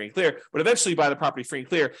property free and clear. But eventually you buy the property free and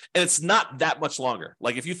clear, and it's not that much longer.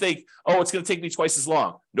 Like if you think, oh, it's going to take me twice as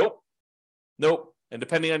long. Nope. And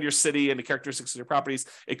depending on your city and the characteristics of your properties,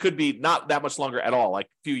 it could be not that much longer at all, like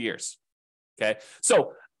a few years. Okay.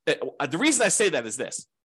 So the reason I say that is this.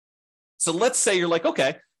 So let's say you're like,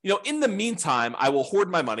 okay, in the meantime, I will hoard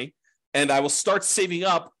my money and I will start saving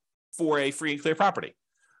up for a free and clear property.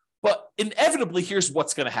 But inevitably, here's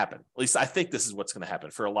what's going to happen. At least I think this is what's going to happen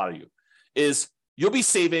for a lot of you, is you'll be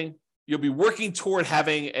saving, you'll be working toward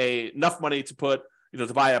having enough money to put,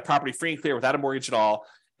 to buy a property free and clear without a mortgage at all.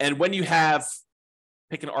 And when you have,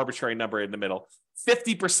 pick an arbitrary number in the middle,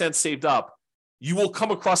 50% saved up, you will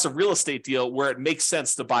come across a real estate deal where it makes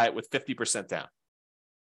sense to buy it with 50% down.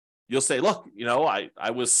 You'll say, look,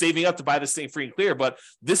 I was saving up to buy this thing free and clear, but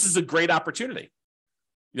this is a great opportunity.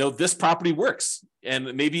 This property works.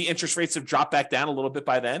 And maybe interest rates have dropped back down a little bit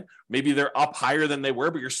by then. Maybe they're up higher than they were,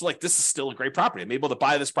 but you're still like, this is still a great property. I'm able to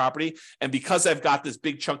buy this property. And because I've got this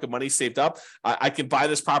big chunk of money saved up, I can buy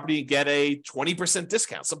this property and get a 20%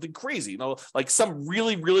 discount, something crazy, like some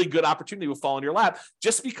really, really good opportunity will fall in your lap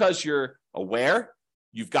just because you're aware,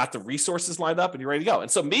 you've got the resources lined up and you're ready to go. And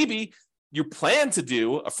so maybe you plan to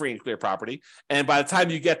do a free and clear property. And by the time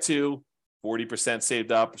you get to 40%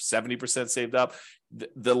 saved up, 70% saved up,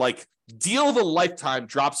 the like deal of a lifetime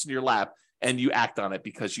drops in your lap and you act on it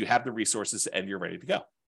because you have the resources and you're ready to go.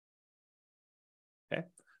 Okay.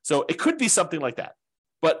 So it could be something like that.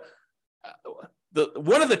 But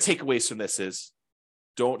one of the takeaways from this is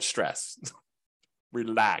don't stress,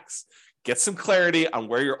 relax, get some clarity on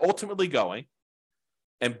where you're ultimately going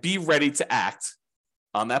and be ready to act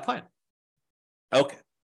on that plan. Okay.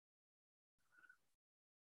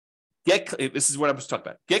 This is what I was talking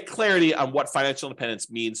about. Get clarity on what financial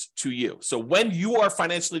independence means to you. So when you are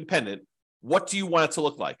financially independent, what do you want it to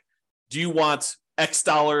look like? Do you want X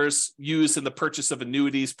dollars used in the purchase of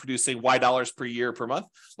annuities producing Y dollars per year per month?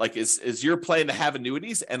 Like is your plan to have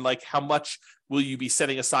annuities, and like how much will you be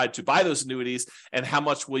setting aside to buy those annuities, and how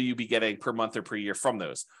much will you be getting per month or per year from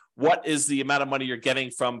those? What is the amount of money you're getting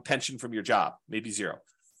from pension from your job? Maybe zero.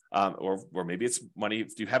 Or maybe it's money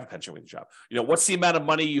if you have a pension with your job. What's the amount of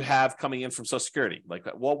money you have coming in from Social Security? Like,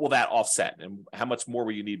 what will that offset, and how much more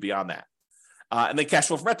will you need beyond that? And then cash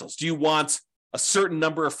flow from rentals. Do you want a certain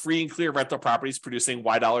number of free and clear rental properties producing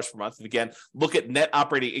Y dollars per month? And again, look at net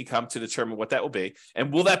operating income to determine what that will be.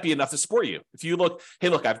 And will that be enough to support you? If you look, hey,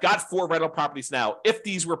 look, I've got 4 rental properties now. If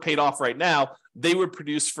these were paid off right now, they would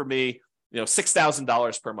produce for me,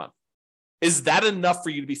 $6,000 per month. Is that enough for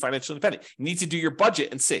you to be financially independent? You need to do your budget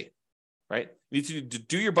and see, right? You need to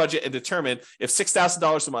do your budget and determine if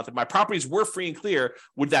 $6,000 a month, if my properties were free and clear,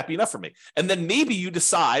 would that be enough for me? And then maybe you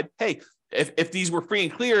decide, hey, if these were free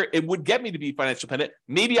and clear, it would get me to be financially independent.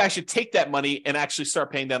 Maybe I should take that money and actually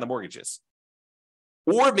start paying down the mortgages.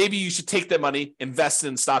 Or maybe you should take that money, invest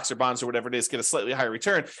in stocks or bonds or whatever it is, get a slightly higher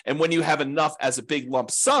return. And when you have enough as a big lump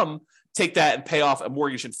sum, take that and pay off a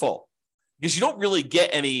mortgage in full. Because you don't really get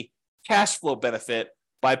any cash flow benefit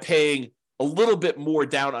by paying a little bit more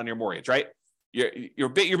down on your mortgage, right? You're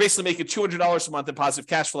basically making $200 a month in positive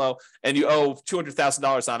cash flow, and you owe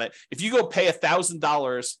 $200,000 on it. If you go pay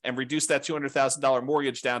 $1,000 and reduce that $200,000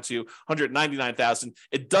 mortgage down to $199,000,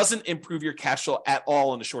 it doesn't improve your cash flow at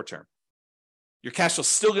all in the short term. Your cash flow is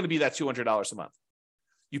still going to be that $200 a month.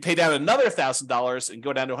 You pay down another $1,000 and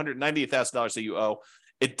go down to $198,000 that you owe.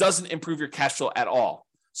 It doesn't improve your cash flow at all.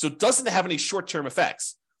 So it doesn't have any short-term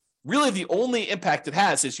effects. Really, the only impact it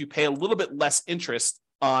has is you pay a little bit less interest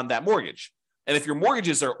on that mortgage. And if your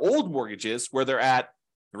mortgages are old mortgages where they're at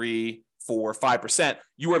 3, 4, 5%,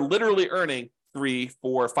 you are literally earning 3,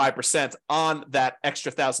 4, 5% on that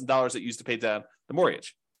extra $1,000 that you used to pay down the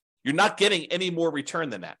mortgage. You're not getting any more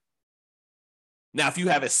return than that. Now, if you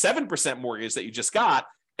have a 7% mortgage that you just got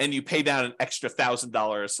and you pay down an extra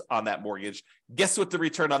 $1,000 on that mortgage, guess what the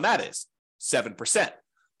return on that is? 7%.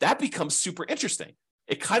 that becomes super interesting.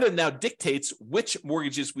 It kind of now dictates which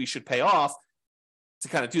mortgages we should pay off to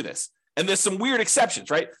kind of do this. And there's some weird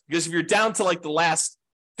exceptions, right? Because if you're down to like the last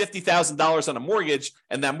 $50,000 on a mortgage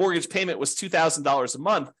and that mortgage payment was $2,000 a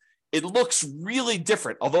month, it looks really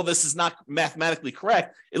different. Although this is not mathematically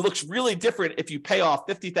correct, it looks really different if you pay off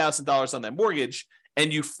 $50,000 on that mortgage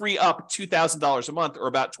and you free up $2,000 a month or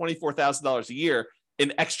about $24,000 a year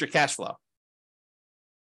in extra cash flow,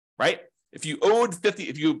 right? If you owned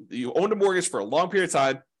you owned a mortgage for a long period of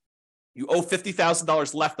time, you owe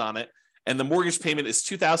 $50,000 left on it, and the mortgage payment is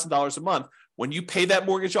 $2,000 a month. When you pay that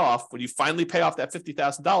mortgage off, when you finally pay off that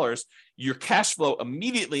 $50,000, your cash flow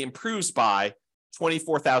immediately improves by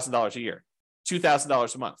 $24,000 a year,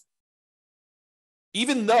 $2,000 a month.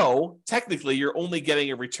 Even though technically you're only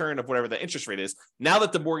getting a return of whatever the interest rate is, now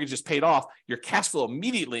that the mortgage is paid off, your cash flow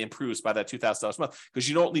immediately improves by that $2,000 a month because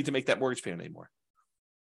you don't need to make that mortgage payment anymore.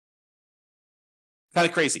 Kind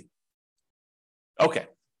of crazy. Okay.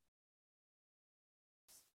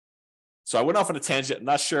 So I went off on a tangent. I'm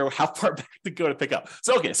not sure how far back to go to pick up.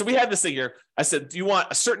 So we had this thing here. I said, do you want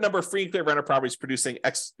a certain number of free and clear rental properties producing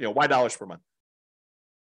X, Y dollars per month?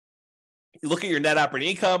 You look at your net operating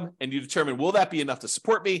income and you determine, will that be enough to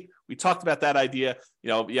support me? We talked about that idea.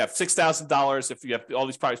 You have $6,000 if you have all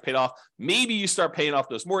these properties paid off. Maybe you start paying off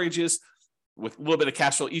those mortgages with a little bit of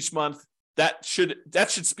cash flow each month. That should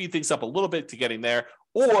speed things up a little bit to getting there.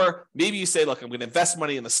 Or maybe you say, look, I'm going to invest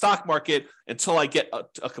money in the stock market until I get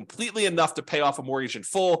a completely enough to pay off a mortgage in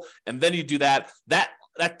full. And then you do that. That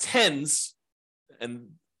tends, and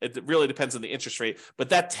it really depends on the interest rate, but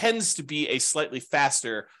that tends to be a slightly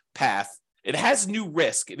faster path. It has new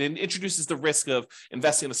risk and it introduces the risk of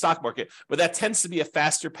investing in the stock market, but that tends to be a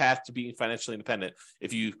faster path to being financially independent.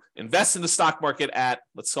 If you invest in the stock market at,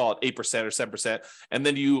 let's call it 8% or 7%, and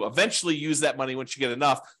then you eventually use that money once you get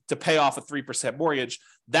enough to pay off a 3% mortgage,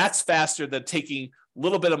 that's faster than taking a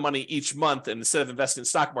little bit of money each month. And instead of investing in the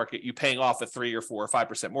stock market, you paying off a 3 or 4 or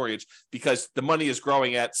 5% mortgage because the money is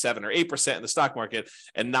growing at 7 or 8% in the stock market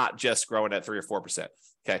and not just growing at 3 or 4%.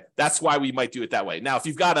 Okay. That's why we might do it that way. Now, if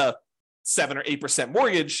you've got a 7 or 8%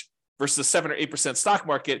 mortgage versus a 7 or 8% stock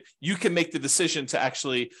market, you can make the decision to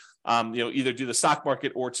actually, either do the stock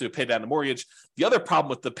market or to pay down the mortgage. The other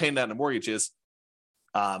problem with the paying down the mortgage is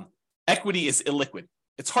equity is illiquid.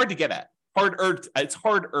 It's hard to get at. It's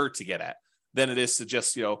harder to get at than it is to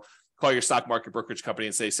just call your stock market brokerage company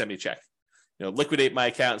and say, send me a check. Liquidate my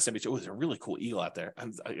account and send me a check. Oh, there's a really cool eagle out there.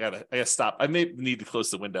 I gotta stop. I may need to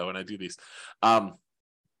close the window when I do these.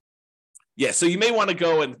 Yeah, so you may want to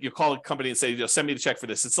go and you call a company and say, send me the check for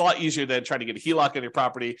this. It's a lot easier than trying to get a HELOC on your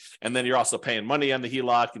property, and then you're also paying money on the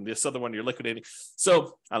HELOC, and this other one you're liquidating.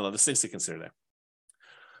 So I don't know, there's things to consider there.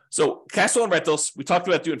 So cash flow and rentals, we talked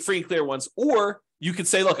about doing free and clear ones, or you could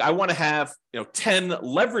say, look, I want to have 10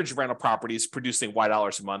 leverage rental properties producing Y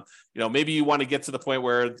dollars a month. Maybe you want to get to the point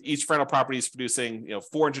where each rental property is producing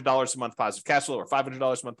 $400 a month positive cash flow or $500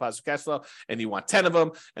 a month positive cash flow, and you want 10 of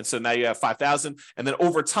them. And so now you have 5,000. And then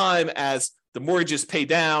over time, as the mortgages pay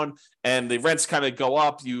down and the rents kind of go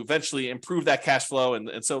up, you eventually improve that cash flow.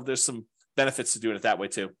 And so there's some benefits to doing it that way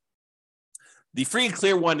too. The free and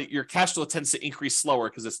clear one, your cash flow tends to increase slower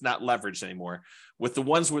because it's not leveraged anymore. With the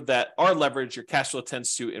ones that are leveraged, your cash flow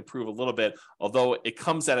tends to improve a little bit, although it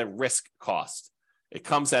comes at a risk cost. It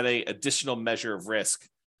comes at an additional measure of risk.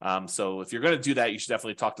 So if you're going to do that, you should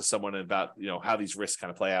definitely talk to someone about how these risks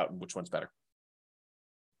kind of play out and which one's better.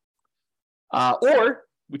 Or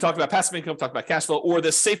we talked about passive income, talked about cash flow, or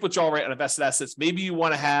the safe withdrawal rate on invested assets. Maybe you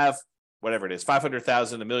want to have whatever it is, $500,000,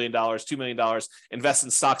 $1 million, $2 million, invest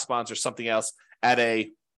in stocks, bonds, or something else at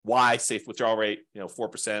a Y safe withdrawal rate, 4%,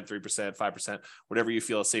 3%, 5%, whatever you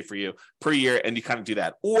feel is safe for you per year, and you kind of do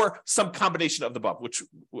that, or some combination of the above, which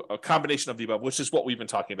is what we've been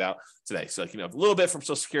talking about today. So, a little bit from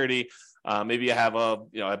Social Security. Maybe I have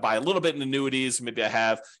I buy a little bit in annuities. Maybe I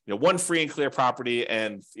have, one free and clear property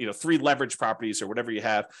and, 3 leverage properties or whatever you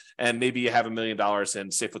have. And maybe you have $1 million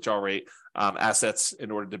in safe withdrawal rate assets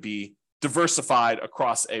in order to be diversified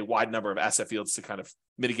across a wide number of asset fields to kind of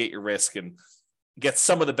mitigate your risk and get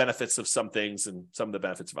some of the benefits of some things and some of the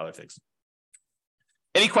benefits of other things.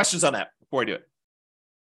 Any questions on that before I do it?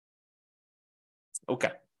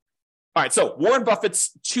 Okay. All right. So Warren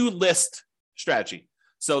Buffett's 2-list strategy.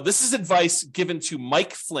 So this is advice given to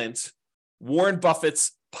Mike Flint, Warren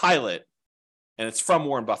Buffett's pilot, and it's from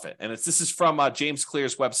Warren Buffett. And this is from James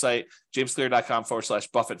Clear's website,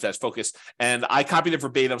 jamesclear.com/Buffett-focus. And I copied it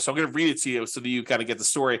verbatim, so I'm going to read it to you so that you kind of get the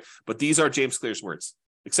story. But these are James Clear's words,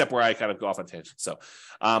 except where I kind of go off on tangent. So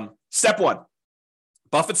step 1,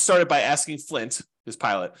 Buffett started by asking Flint, his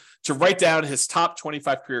pilot, to write down his top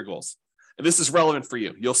 25 career goals. And this is relevant for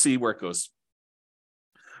you. You'll see where it goes.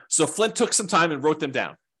 So Flint took some time and wrote them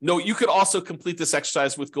down. Note, you could also complete this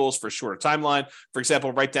exercise with goals for a shorter timeline. For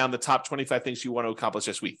example, write down the top 25 things you want to accomplish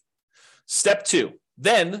this week. Step 2.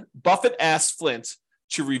 Then Buffett asked Flint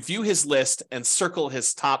to review his list and circle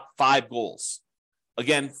his top 5 goals.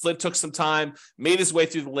 Again, Flint took some time, made his way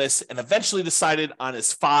through the list, and eventually decided on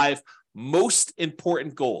his 5 most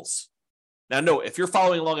important goals. Now, note, if you're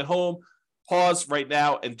following along at home, pause right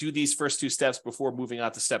now and do these first 2 steps before moving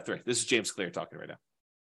on to step 3. This is James Clear talking right now.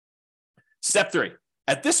 Step 3.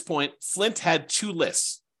 At this point, Flint had 2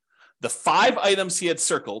 lists. The 5 items he had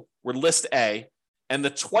circled were list A, and the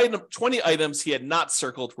 20 items he had not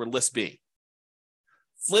circled were list B.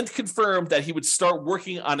 Flint confirmed that he would start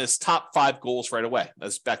working on his top 5 goals right away.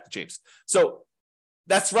 That's back to James. So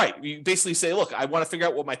that's right. You basically say, look, I want to figure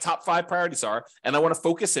out what my top 5 priorities are, and I want to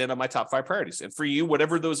focus in on my top 5 priorities. And for you,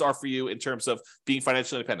 whatever those are for you in terms of being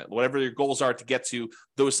financially independent, whatever your goals are to get to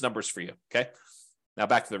those numbers for you. Okay. Now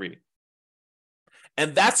back to the reading.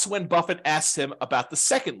 And that's when Buffett asked him about the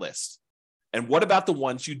second list. And what about the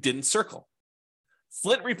ones you didn't circle?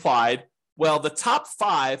 Flint replied, well, the top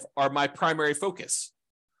 5 are my primary focus,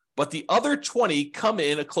 but the other 20 come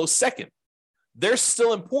in a close second. They're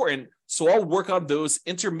still important, so I'll work on those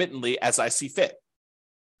intermittently as I see fit.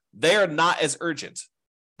 They are not as urgent,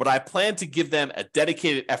 but I plan to give them a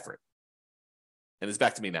dedicated effort. And it's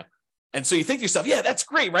back to me now. And so you think to yourself, yeah, that's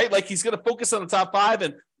great, right? Like he's going to focus on the top 5.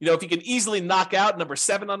 And, if he can easily knock out number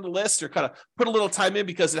 7 on the list or kind of put a little time in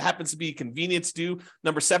because it happens to be convenient to do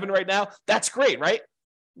number 7 right now, that's great, right?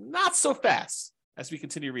 Not so fast as we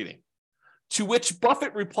continue reading. To which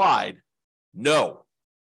Buffett replied, no,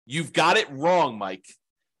 you've got it wrong, Mike.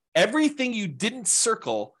 Everything you didn't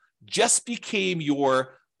circle just became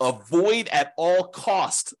your avoid at all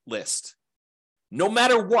cost list. No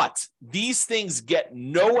matter what, these things get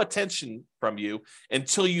no attention from you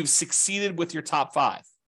until you've succeeded with your top 5.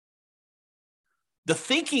 The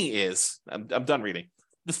thinking is, I'm done reading.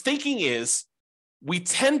 The thinking is we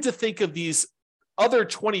tend to think of these other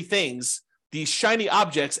 20 things, these shiny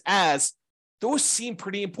objects, as those seem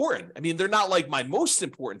pretty important. I mean, they're not like my most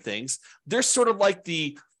important things. They're sort of like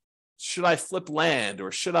the, should I flip land,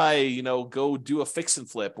 or should I, go do a fix and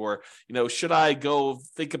flip, or, should I go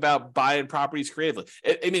think about buying properties creatively?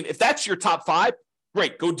 I mean, if that's your top 5,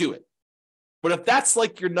 great, go do it. But if that's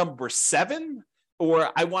like your number 7,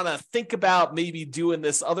 or I want to think about maybe doing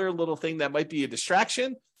this other little thing that might be a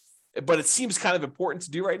distraction, but it seems kind of important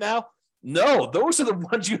to do right now, no, those are the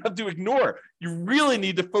ones you have to ignore. You really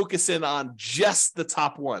need to focus in on just the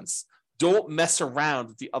top ones. Don't mess around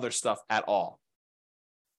with the other stuff at all.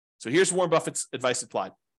 So here's Warren Buffett's advice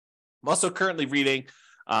applied. I'm also currently reading,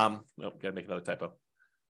 got to make another typo.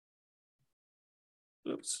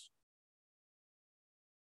 Oops.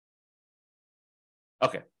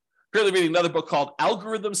 Okay. Currently reading another book called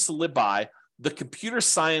Algorithms to Live By, The Computer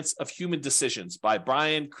Science of Human Decisions by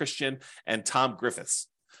Brian Christian and Tom Griffiths.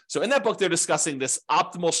 So in that book, they're discussing this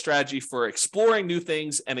optimal strategy for exploring new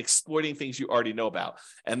things and exploiting things you already know about.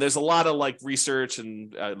 And there's a lot of research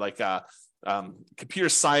and computer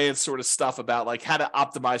science sort of stuff about how to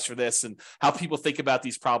optimize for this and how people think about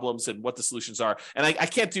these problems and what the solutions are. And I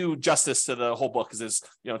can't do justice to the whole book because there's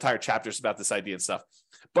entire chapters about this idea and stuff.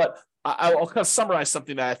 But I'll kind of summarize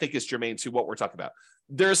something that I think is germane to what we're talking about.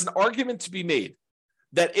 There's an argument to be made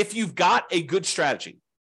that if you've got a good strategy,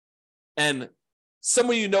 and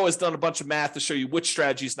someone has done a bunch of math to show you which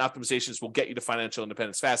strategies and optimizations will get you to financial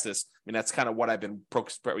independence fastest. I mean, that's kind of what I've been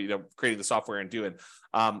creating the software and doing,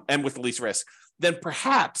 and with the least risk. Then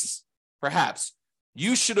perhaps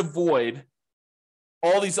you should avoid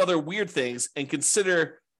all these other weird things and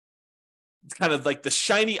consider kind of like the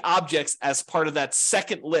shiny objects as part of that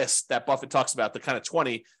second list that Buffett talks about, the kind of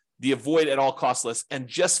 20, the avoid at all cost list, and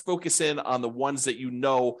just focus in on the ones that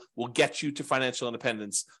will get you to financial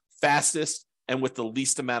independence fastest and with the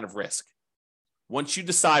least amount of risk. Once you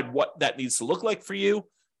decide what that needs to look like for you,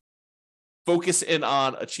 focus in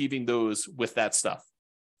on achieving those with that stuff,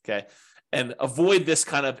 okay? And avoid this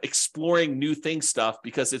kind of exploring new things stuff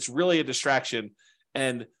because it's really a distraction.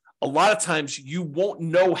 And a lot of times you won't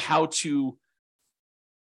know how to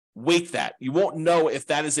weight that. You won't know if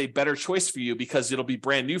that is a better choice for you because it'll be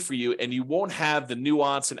brand new for you, and you won't have the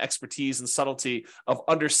nuance and expertise and subtlety of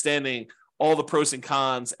understanding all the pros and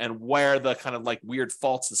cons and where the kind of weird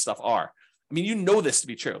faults and stuff are. I mean, this to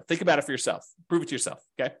be true. Think about it for yourself. Prove it to yourself,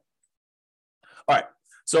 okay? All right,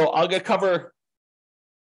 so I want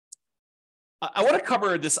to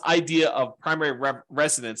cover this idea of primary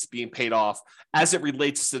residence being paid off as it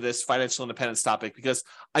relates to this financial independence topic, because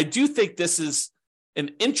I do think this is an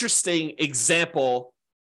interesting example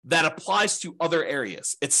that applies to other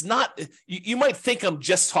areas. It's not, you might think I'm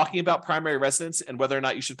just talking about primary residence and whether or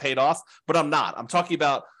not you should pay it off, but I'm not. I'm talking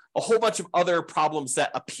about a whole bunch of other problems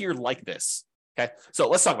that appear like this. Okay, so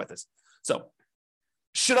let's talk about this. So,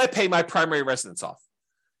 should I pay my primary residence off?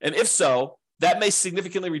 And if so, that may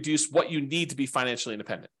significantly reduce what you need to be financially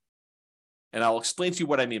independent. And I'll explain to you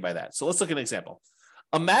what I mean by that. So let's look at an example.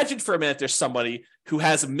 Imagine for a minute there's somebody who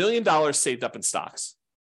has $1 million saved up in stocks.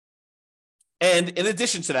 And in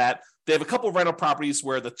addition to that, they have a couple of rental properties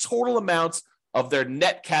where the total amount of their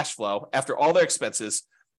net cash flow after all their expenses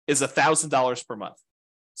is $1,000 per month.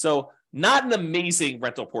 So not an amazing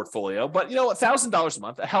rental portfolio, but $1,000 a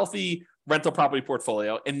month, a healthy rental property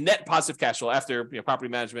portfolio and net positive cash flow after property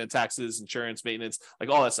management, taxes, insurance, maintenance, like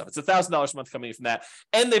all that stuff. It's $1,000 a month coming in from that.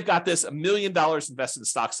 And they've got this $1 million invested in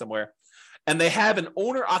stock somewhere. And they have an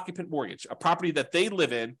owner-occupant mortgage, a property that they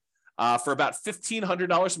live in for about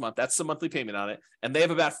 $1,500 a month. That's the monthly payment on it. And they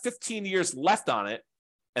have about 15 years left on it.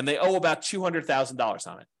 And they owe about $200,000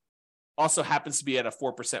 on it. Also happens to be at a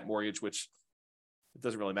 4% mortgage, which it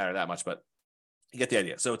doesn't really matter that much, but you get the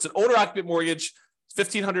idea. So it's an owner-occupant mortgage,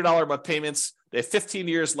 $1,500 a month payments. They have 15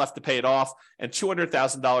 years left to pay it off and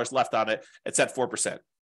 $200,000 left on it. It's at 4%.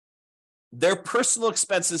 Their personal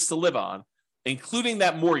expenses to live on, including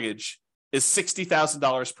that mortgage, is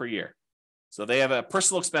 $60,000 per year. So they have a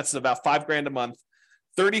personal expenses of about $5,000 a month.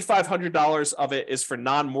 $3,500 of it is for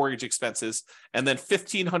non-mortgage expenses, and then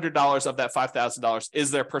 $1,500 of that $5,000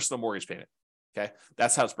 is their personal mortgage payment. Okay,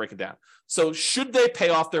 that's how it's breaking down. So should they pay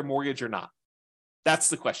off their mortgage or not? That's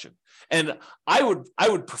the question. And I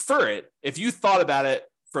would prefer it if you thought about it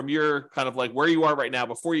from your kind of like where you are right now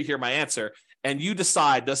before you hear my answer, and you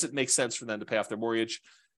decide, does it make sense for them to pay off their mortgage?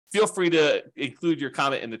 Feel free to include your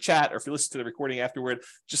comment in the chat, or if you listen to the recording afterward,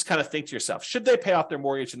 just kind of think to yourself, should they pay off their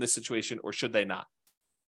mortgage in this situation or should they not?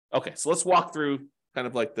 Okay, so let's walk through kind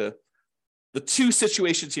of like the two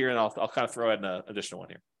situations here, and I'll kind of throw in an additional one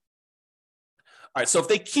here. All right, so if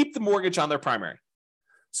they keep the mortgage on their primary,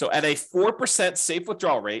 so at a 4% safe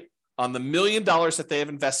withdrawal rate on the $1 million that they have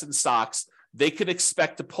invested in stocks, they could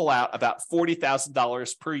expect to pull out about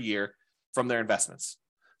 $40,000 per year from their investments.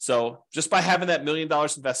 So just by having that $1 million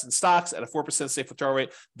invested in stocks at a 4% safe withdrawal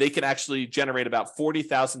rate, they can actually generate about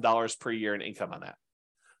 $40,000 per year in income on that.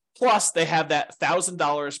 Plus, they have that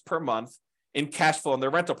 $1,000 per month in cash flow on their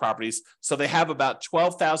rental properties. So they have about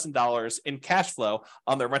 $12,000 in cash flow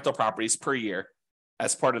on their rental properties per year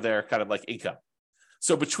as part of their kind of like income.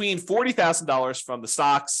 So between $40,000 from the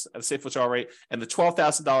stocks at a safe withdrawal rate and the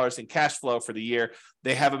 $12,000 in cash flow for the year,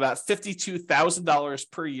 they have about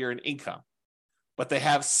 $52,000 per year in income. But they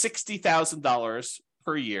have $60,000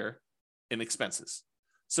 per year in expenses.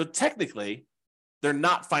 So technically, they're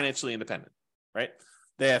not financially independent, right?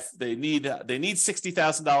 They need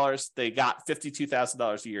 $60,000. They got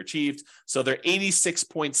 $52,000 a year achieved. So they're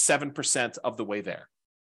 86.7% of the way there.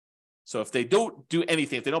 So if they don't do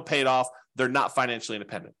anything, if they don't pay it off, they're not financially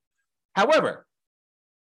independent. However,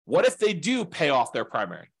 what if they do pay off their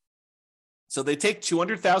primary? So they take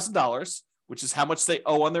 $200,000, which is how much they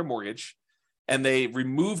owe on their mortgage, and they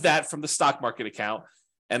remove that from the stock market account.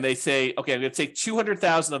 And they say, okay, I'm going to take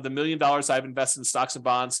 $200,000 of the $1 million I've invested in stocks and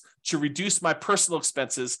bonds to reduce my personal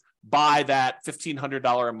expenses by that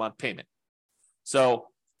 $1,500 a month payment. So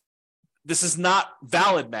this is not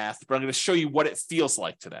valid math, but I'm going to show you what it feels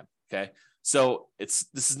like to them. Okay. So this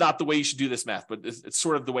is not the way you should do this math, but it's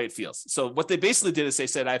sort of the way it feels. So what they basically did is they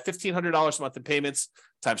said, I have $1,500 a month in payments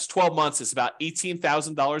times 12 months is about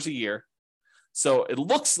 $18,000 a year. So it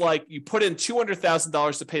looks like you put in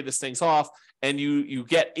 $200,000 to pay this things off, and you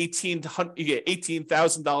get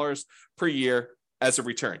 $18,000 per year as a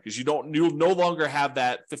return, because you'll no longer have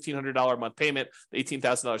that $1,500 a month payment, the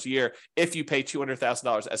 $18,000 a year, if you pay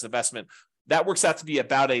 $200,000 as investment. That works out to be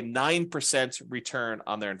about a 9% return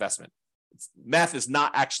on their investment. Math is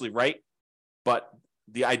not actually right, but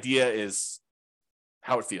the idea is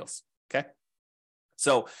how it feels. Okay.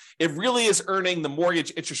 So it really is earning the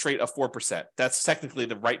mortgage interest rate of 4%. That's technically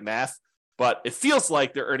the right math, but it feels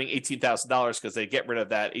like they're earning $18,000 because they get rid of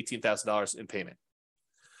that $18,000 in payment.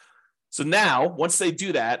 So now, once they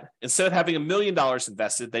do that, instead of having $1 million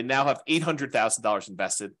invested, they now have $800,000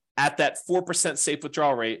 invested at that 4% safe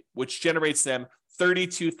withdrawal rate, which generates them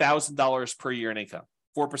 $32,000 per year in income.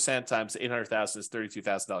 4% times 800,000 is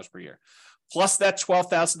 $32,000 per year. Plus that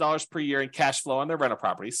 $12,000 per year in cash flow on their rental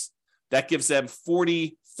properties. That gives them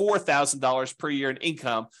 $44,000 per year in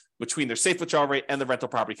income between their safe withdrawal rate and the rental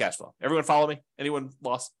property cash flow. Everyone follow me? Anyone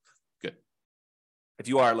lost? Good. If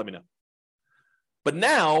you are, let me know. But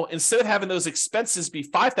now, instead of having those expenses be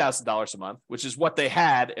 $5,000 a month, which is what they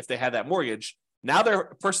had if they had that mortgage, Now their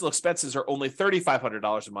personal expenses are only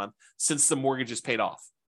 $3,500 a month since the mortgage is paid off.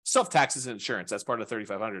 Still have taxes and insurance. That's part of the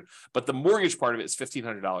 $3,500. But the mortgage part of it is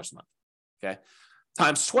 $1,500 a month. Okay.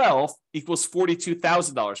 Times 12 equals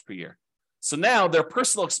 $42,000 per year. So now their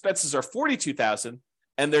personal expenses are $42,000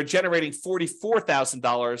 and they're generating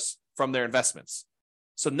 $44,000 from their investments.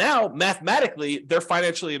 So now mathematically, they're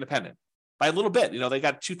financially independent by a little bit. They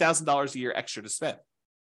got $2,000 a year extra to spend,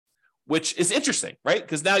 which is interesting, right?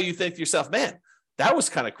 Because now you think to yourself, man, that was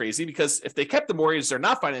kind of crazy, because if they kept the mortgage, they're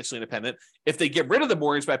not financially independent. If they get rid of the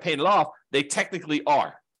mortgage by paying it off, they technically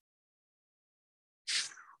are.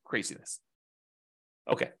 Craziness.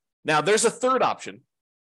 Okay. Now there's a third option.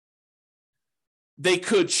 They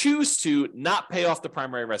could choose to not pay off the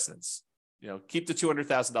primary residence, keep the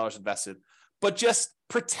 $200,000 invested, but just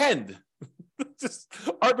pretend, just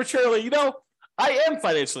arbitrarily, I am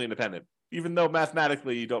financially independent, even though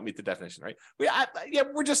mathematically you don't meet the definition, right?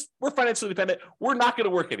 We're financially independent. We're not going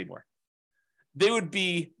to work anymore. They would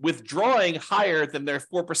be withdrawing higher than their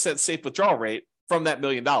 4% safe withdrawal rate from that $1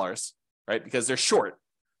 million, right? Because they're short.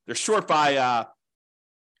 They're short by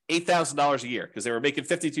 $8,000 a year because they were making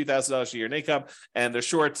 $52,000 a year in income, and they're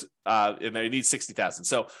short and they need $60,000.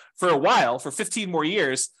 So for a while, for 15 more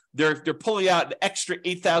years, they're pulling out an extra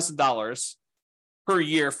 $8,000 per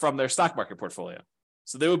year from their stock market portfolio.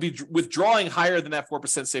 So they would be withdrawing higher than that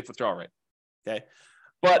 4% safe withdrawal rate. Okay.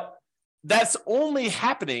 But that's only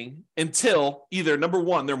happening until either, number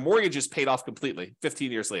one, their mortgage is paid off completely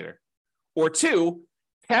 15 years later, or two,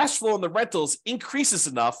 cash flow in the rentals increases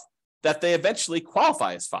enough that they eventually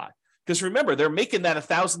qualify as FI. Because remember, they're making that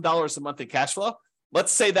 $1,000 a month in cash flow.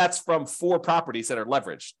 Let's say that's from 4 properties that are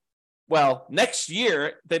leveraged. Well, next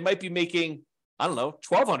year, they might be making,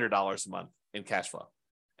 $1,200 a month in cash flow.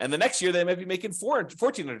 And the next year, they might be making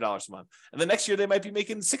 $1,400 a month. And the next year, they might be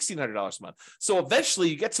making $1,600 a month. So eventually,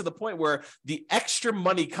 you get to the point where the extra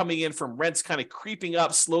money coming in from rents kind of creeping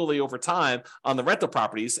up slowly over time on the rental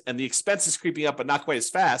properties, and the expenses creeping up, but not quite as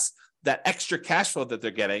fast. That extra cash flow that they're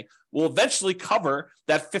getting will eventually cover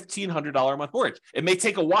that $1,500 a month mortgage. It may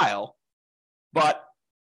take a while, but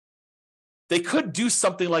they could do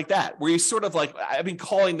something like that, where you sort of I've been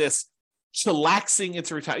calling this chillaxing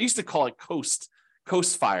into retirement. I used to call it coast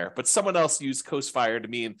fire, but someone else used coast fire to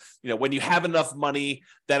mean, when you have enough money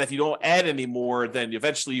that if you don't add any more, then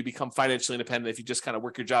eventually you become financially independent if you just kind of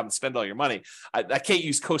work your job and spend all your money. I can't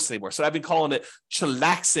use coast anymore. So I've been calling it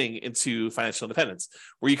chillaxing into financial independence,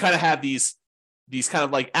 where you kind of have these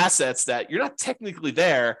kind of assets that you're not technically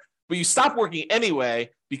there, but you stop working anyway,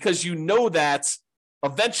 because you know that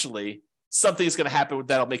eventually something is going to happen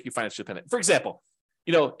that'll make you financially independent. For example,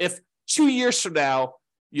 if 2 years from now,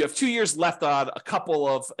 you have 2 years left on a couple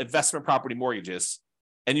of investment property mortgages,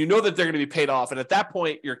 and you know that they're going to be paid off. And at that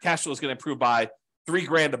point, your cash flow is going to improve by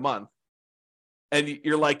 $3,000 a month. And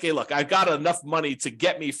you're like, hey, look, I've got enough money to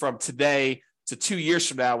get me from today to 2 years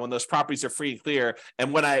from now when those properties are free and clear.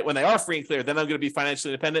 And when they are free and clear, then I'm going to be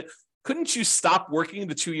financially independent. Couldn't you stop working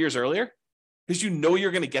the 2 years earlier? Because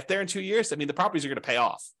you're going to get there in 2 years. I mean, the properties are going to pay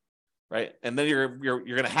off, right? And then you're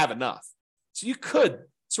going to have enough. So you could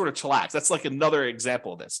sort of chillax. That's another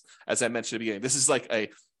example of this, as I mentioned at the beginning. This is a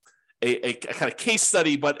kind of case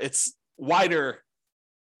study, but it's wider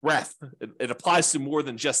breadth. It applies to more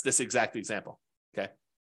than just this exact example. Okay.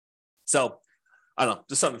 So I don't know,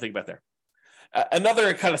 just something to think about there.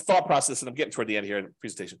 Another kind of thought process, and I'm getting toward the end here in the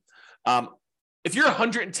presentation. If you're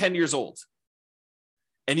 110 years old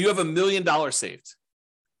and you have $1 million saved,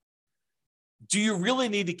 do you really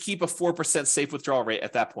need to keep a 4% safe withdrawal rate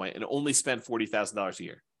at that point and only spend $40,000 a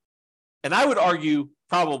year? And I would argue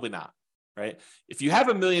probably not, right? If you have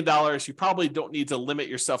 $1 million, you probably don't need to limit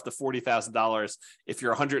yourself to $40,000 if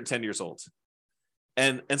you're 110 years old.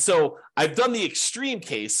 And so I've done the extreme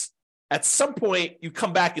case. At some point, you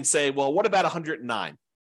come back and say, well, what about 109?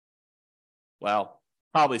 Well,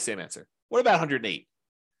 probably same answer. What about 108?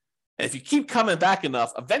 And if you keep coming back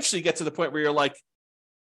enough, eventually you get to the point where you're like,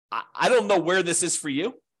 I don't know where this is for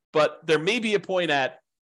you, but there may be a point at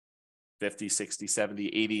 50, 60, 70,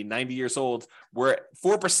 80, 90 years old where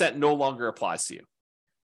 4% no longer applies to you.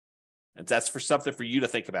 And that's for something for you to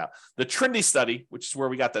think about. The Trinity study, which is where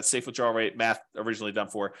we got that safe withdrawal rate math originally done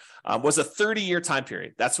for, was a 30-year time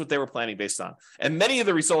period. That's what they were planning based on. And many of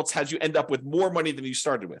the results had you end up with more money than you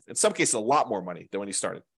started with. In some cases, a lot more money than when you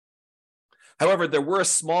started. However, there were a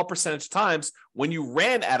small percentage of times when you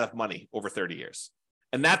ran out of money over 30 years.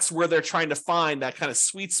 And that's where they're trying to find that kind of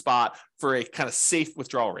sweet spot for a kind of safe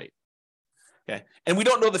withdrawal rate. Okay. And we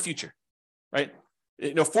don't know the future, right?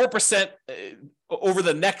 4% over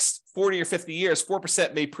the next 40 or 50 years,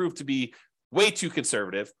 4% may prove to be way too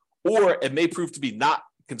conservative, or it may prove to be not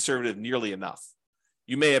conservative nearly enough.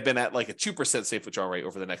 You may have been at like a 2% safe withdrawal rate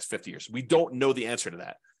over the next 50 years. We don't know the answer to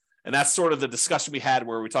that. And that's sort of the discussion we had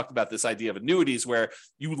where we talked about this idea of annuities, where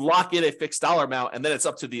you lock in a fixed dollar amount and then it's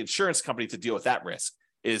up to the insurance company to deal with that risk.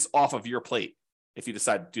 It is off of your plate if you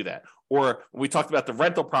decide to do that. Or we talked about the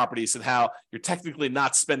rental properties and how you're technically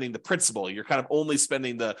not spending the principal. You're kind of only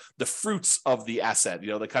spending the fruits of the asset,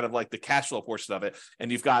 the kind of like the cash flow portion of it.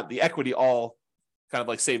 And you've got the equity all kind of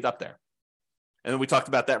like saved up there. And then we talked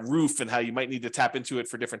about that roof and how you might need to tap into it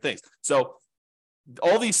for different things. So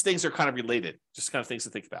all these things are kind of related, just kind of things to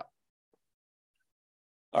think about.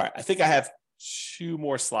 All right, I think I have 2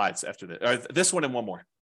 more slides after this, or this one and one more.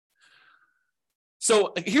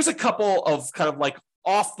 So here's a couple of kind of like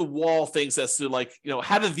off the wall things as to like,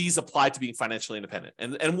 how do these apply to being financially independent?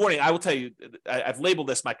 And warning, I will tell you, I've labeled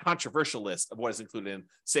this my controversial list of what is included in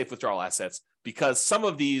safe withdrawal assets because some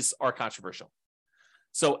of these are controversial.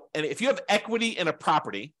 So, and if you have equity in a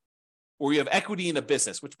property or you have equity in a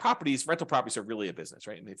business, which rental properties are really a business,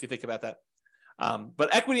 right? And if you think about that,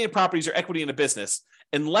 but equity in properties or equity in a business,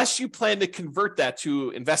 unless you plan to convert that to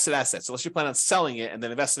invested assets, unless you plan on selling it and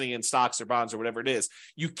then investing in stocks or bonds or whatever it is,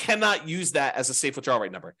 you cannot use that as a safe withdrawal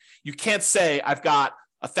rate number. You can't say I've got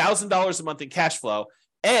 $1,000 a month in cash flow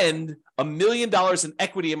and $1 million in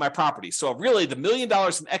equity in my property. So really the $1 million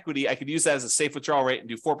in equity, I could use that as a safe withdrawal rate and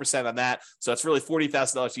do 4% on that. So it's really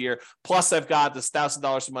 $40,000 a year. Plus I've got this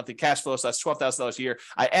 $1,000 a month in cash flow. So that's $12,000 a year.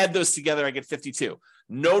 I add those together, I get 52.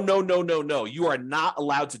 No. You are not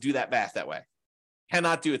allowed to do that math that way.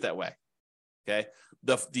 Cannot do it that way. Okay.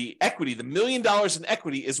 The equity, the $1 million in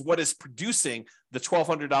equity is what is producing the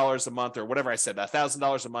 $1,200 a month or whatever I said,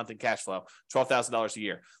 $1,000 a month in cash flow, $12,000 a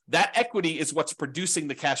year. That equity is what's producing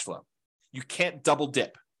the cash flow. You can't double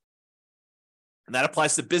dip. And that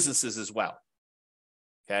applies to businesses as well.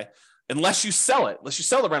 Okay. Unless you sell it, unless you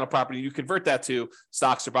sell the rental property, you convert that to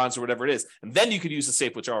stocks or bonds or whatever it is. And then you could use a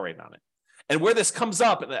safe withdrawal rate on it. And where this comes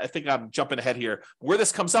up, and I think I'm jumping ahead here, where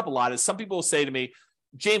this comes up a lot is some people will say to me,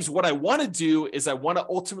 James, what I want to do is I want to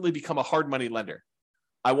ultimately become a hard money lender.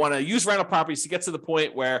 I want to use rental properties to get to the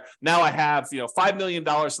point where now I have, $5 million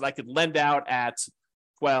that I could lend out at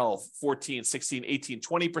 12, 14, 16, 18,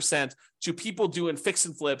 20% to people doing fix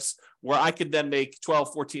and flips where I could then make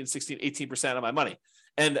 12, 14, 16, 18% of my money.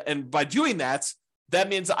 And by doing that, that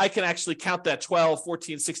means I can actually count that 12,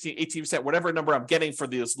 14, 16, 18%, whatever number I'm getting for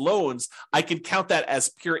those loans, I can count that as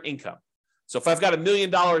pure income. So if I've got $1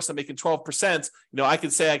 million, I'm making 12%, I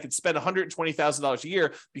could say I could spend $120,000 a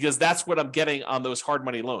year because that's what I'm getting on those hard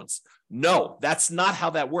money loans. No, that's not how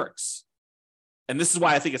that works. And this is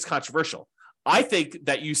why I think it's controversial. I think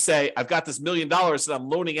that you say, I've got this $1 million that I'm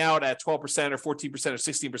loaning out at 12% or 14% or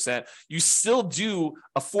 16%. You still do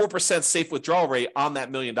a 4% safe withdrawal rate on that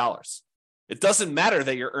 $1 million. It doesn't matter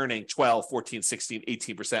that you're earning 12, 14, 16,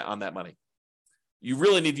 18% on that money. You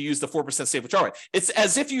really need to use the 4% safe withdrawal rate. It's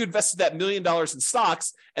as if you invested that $1 million in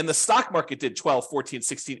stocks and the stock market did 12, 14,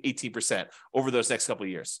 16, 18% over those next couple of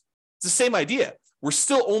years. It's the same idea. We're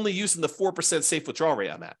still only using the 4% safe withdrawal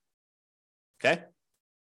rate on that. Okay?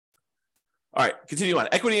 All right, continue on.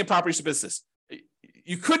 Equity in properties to business.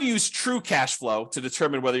 You could use true cash flow to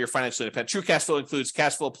determine whether you're financially independent. True cash flow includes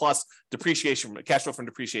cash flow plus depreciation, cash flow from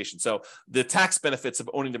depreciation. So the tax benefits of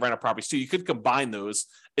owning the rental properties too, you could combine those.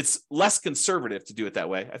 It's less conservative to do it that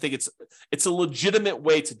way. I think it's a legitimate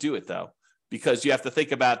way to do it though, because you have to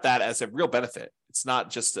think about that as a real benefit. It's not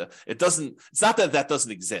just it's not that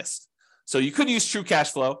doesn't exist. So you could use true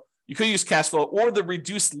cash flow. You could use cash flow or the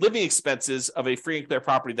reduced living expenses of a free and clear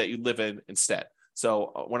property that you live in instead.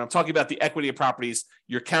 So when I'm talking about the equity of properties,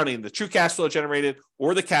 you're counting the true cash flow generated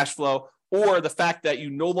or the cash flow or the fact that you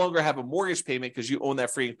no longer have a mortgage payment because you own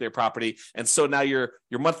that free and clear property. And so now your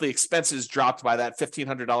monthly expenses dropped by that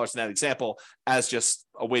 $1,500 in that example as just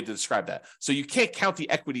a way to describe that. So you can't count the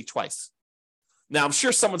equity twice. Now, I'm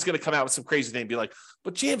sure someone's going to come out with some crazy thing and be like,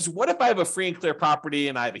 but James, what if I have a free and clear property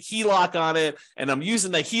and I have a HELOC on it and I'm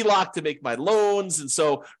using the HELOC to make my loans? And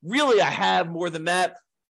so really I have more than that.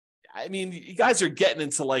 I mean, you guys are getting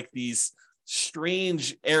into like these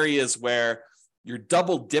strange areas where you're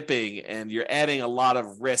double dipping and you're adding a lot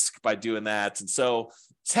of risk by doing that. And so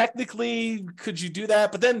technically, could you do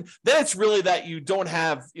that? But then it's really that you don't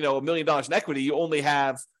have, $1 million in equity. You only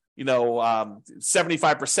have,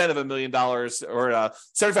 75% of $1 million or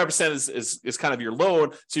 75% is kind of your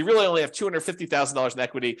loan. So you really only have $250,000 in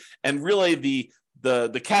equity. And really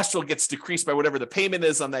the cash flow gets decreased by whatever the payment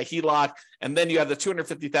is on that HELOC. And then you have the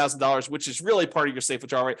 $250,000, which is really part of your safe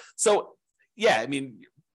withdrawal rate. So yeah, I mean,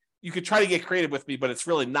 you could try to get creative with me, but it's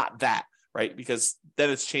really not that, right? Because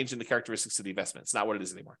then it's changing the characteristics of the investment. It's not what it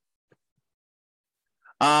is anymore.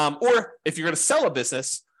 Or if you're going to sell a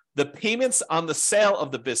business, the payments on the sale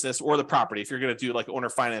of the business or the property, if you're going to do like owner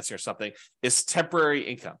financing or something, is temporary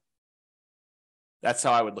income. That's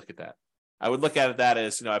how I would look at that. I would look at that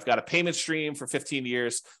as, I've got a payment stream for 15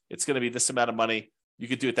 years. It's going to be this amount of money. You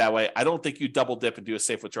could do it that way. I don't think you double dip and do a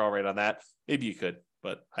safe withdrawal rate on that. Maybe you could,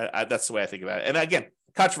 but that's the way I think about it. And again,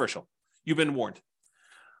 controversial. You've been warned.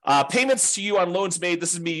 Payments to you on loans made.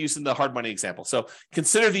 This is me using the hard money example. So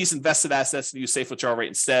consider these invested assets and use safe withdrawal rate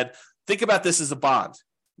instead. Think about this as a bond.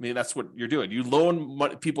 I mean, that's what you're doing. You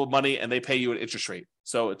loan people money and they pay you an interest rate.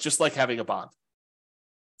 So it's just like having a bond.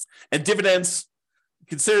 And dividends,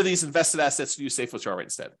 consider these invested assets and use safe withdrawal rate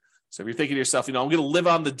instead. So if you're thinking to yourself, I'm going to live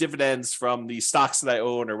on the dividends from the stocks that I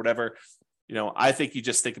own or whatever, I think you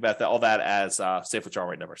just think about that, all that as safe withdrawal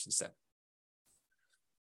rate numbers instead.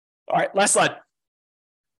 All right, last slide.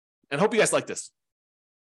 And hope you guys like this.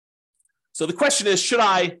 So the question is, should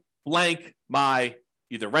I blank my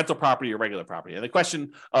either rental property or regular property? And the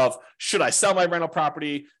question of, should I sell my rental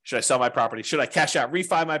property? Should I sell my property? Should I cash out,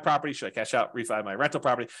 refi my property? Should I cash out, refi my rental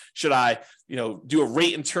property? Should I, do a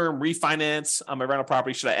rate and term refinance on my rental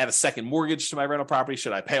property? Should I add a second mortgage to my rental property?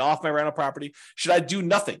 Should I pay off my rental property? Should I do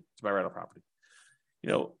nothing to my rental property?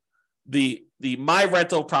 The my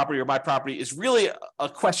rental property or my property is really a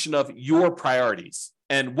question of your priorities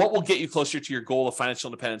and what will get you closer to your goal of financial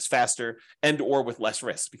independence faster and or with less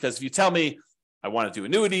risk. Because if you tell me I want to do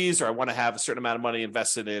annuities or I want to have a certain amount of money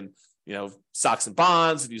invested in, stocks and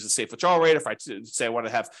bonds and use a safe withdrawal rate, if I say I want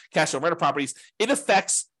to have cash on rental properties, it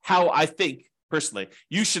affects how I think personally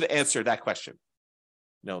you should answer that question.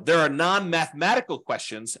 There are non-mathematical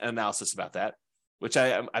questions and analysis about that, which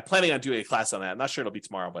I'm planning on doing a class on that. I'm not sure it'll be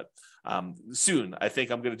tomorrow, but soon. I think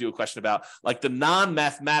I'm going to do a question about like the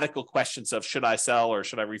non-mathematical questions of should I sell or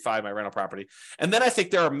should I refi my rental property? And then I think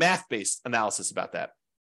there are math-based analysis about that.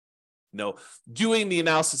 Doing the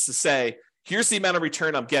analysis to say, here's the amount of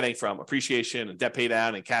return I'm getting from appreciation and debt pay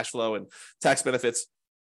down and cash flow and tax benefits.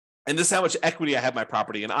 And this is how much equity I have in my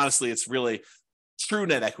property. And honestly, it's really true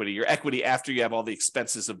net equity, your equity after you have all the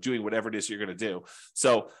expenses of doing whatever it is you're going to do.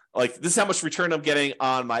 So like this is how much return I'm getting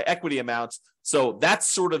on my equity amounts. So that's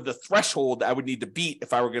sort of the threshold I would need to beat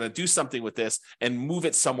if I were going to do something with this and move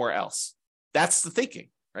it somewhere else. That's the thinking,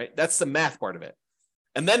 right? That's the math part of it.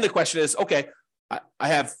 And then the question is, okay, I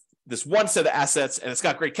have this one set of assets and it's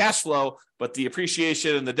got great cash flow, but the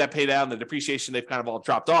appreciation and the debt pay down, the depreciation, they've kind of all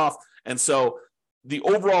dropped off. And so the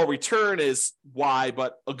overall return is Y,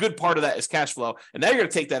 but a good part of that is cash flow. And now you're going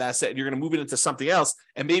to take that asset and you're going to move it into something else.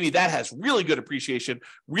 And maybe that has really good appreciation,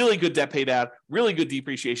 really good debt pay down, really good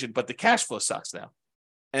depreciation, but the cash flow sucks now.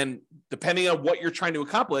 And depending on what you're trying to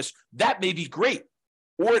accomplish, that may be great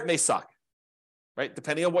or it may suck, right?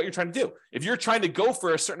 Depending on what you're trying to do. If you're trying to go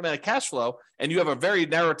for a certain amount of cash flow and you have a very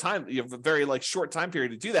narrow time, you have a very short time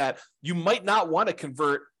period to do that, you might not want to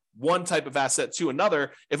convert one type of asset to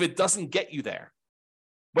another if it doesn't get you there.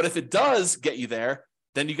 But if it does get you there,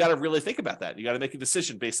 then you got to really think about that. You got to make a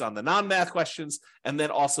decision based on the non-math questions and then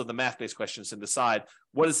also the math-based questions and decide,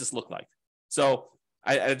 what does this look like? So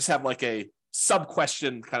I just have like a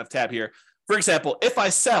sub-question kind of tab here. For example, if I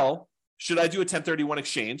sell, should I do a 1031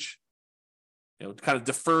 exchange? Kind of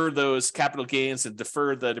defer those capital gains and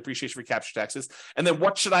defer the depreciation recapture taxes. And then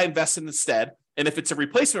what should I invest in instead? And if it's a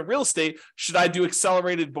replacement real estate, should I do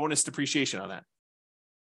accelerated bonus depreciation on that?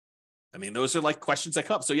 I mean, those are questions that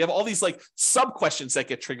come up. So you have all these sub questions that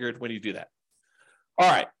get triggered when you do that. All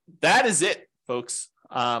right. That is it, folks.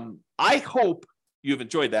 I hope you've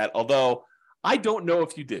enjoyed that, although I don't know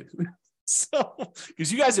if you did. So,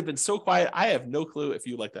 because you guys have been so quiet, I have no clue if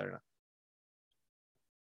you like that or not.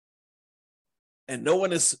 And no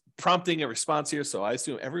one is prompting a response here. So I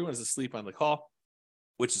assume everyone is asleep on the call,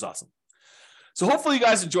 which is awesome. So hopefully you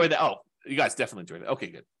guys enjoyed that. Oh, you guys definitely enjoyed it. Okay,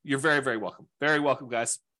 good. You're very, very welcome. Very welcome,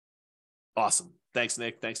 guys. Awesome. Thanks,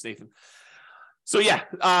 Nick. Thanks, Nathan. So yeah,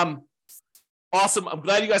 awesome. I'm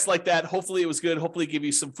glad you guys like that. Hopefully it was good. Hopefully give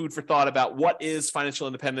you some food for thought about what is financial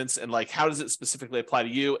independence and how does it specifically apply to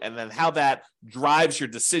you, and then how that drives your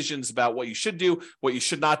decisions about what you should do, what you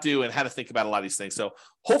should not do, and how to think about a lot of these things. So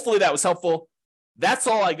hopefully that was helpful. That's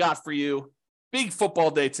all I got for you. Big football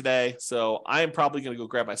day today. So I am probably going to go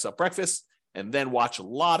grab myself breakfast and then watch a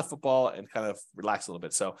lot of football and kind of relax a little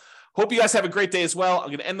bit. So hope you guys have a great day as well. I'm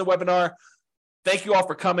going to end the webinar. Thank you all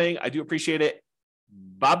for coming. I do appreciate it.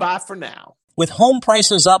 Bye-bye for now. With home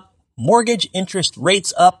prices up, mortgage interest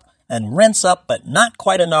rates up, and rents up, but not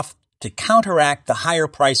quite enough to counteract the higher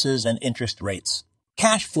prices and interest rates,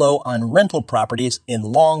 cash flow on rental properties in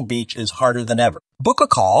Long Beach is harder than ever. Book a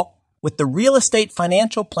call with the Real Estate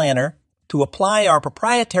Financial Planner to apply our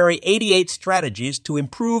proprietary 88 strategies to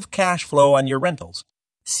improve cash flow on your rentals.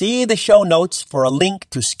 See the show notes for a link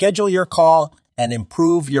to schedule your call and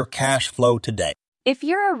improve your cash flow today. If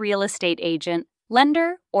you're a real estate agent,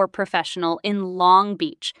 lender, or professional in Long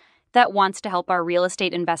Beach that wants to help our real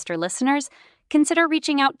estate investor listeners, consider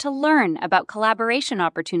reaching out to learn about collaboration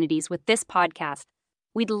opportunities with this podcast.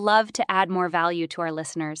 We'd love to add more value to our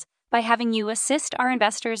listeners by having you assist our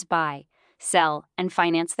investors buy, sell, and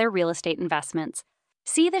finance their real estate investments.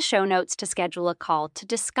 See the show notes to schedule a call to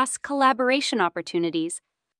discuss collaboration opportunities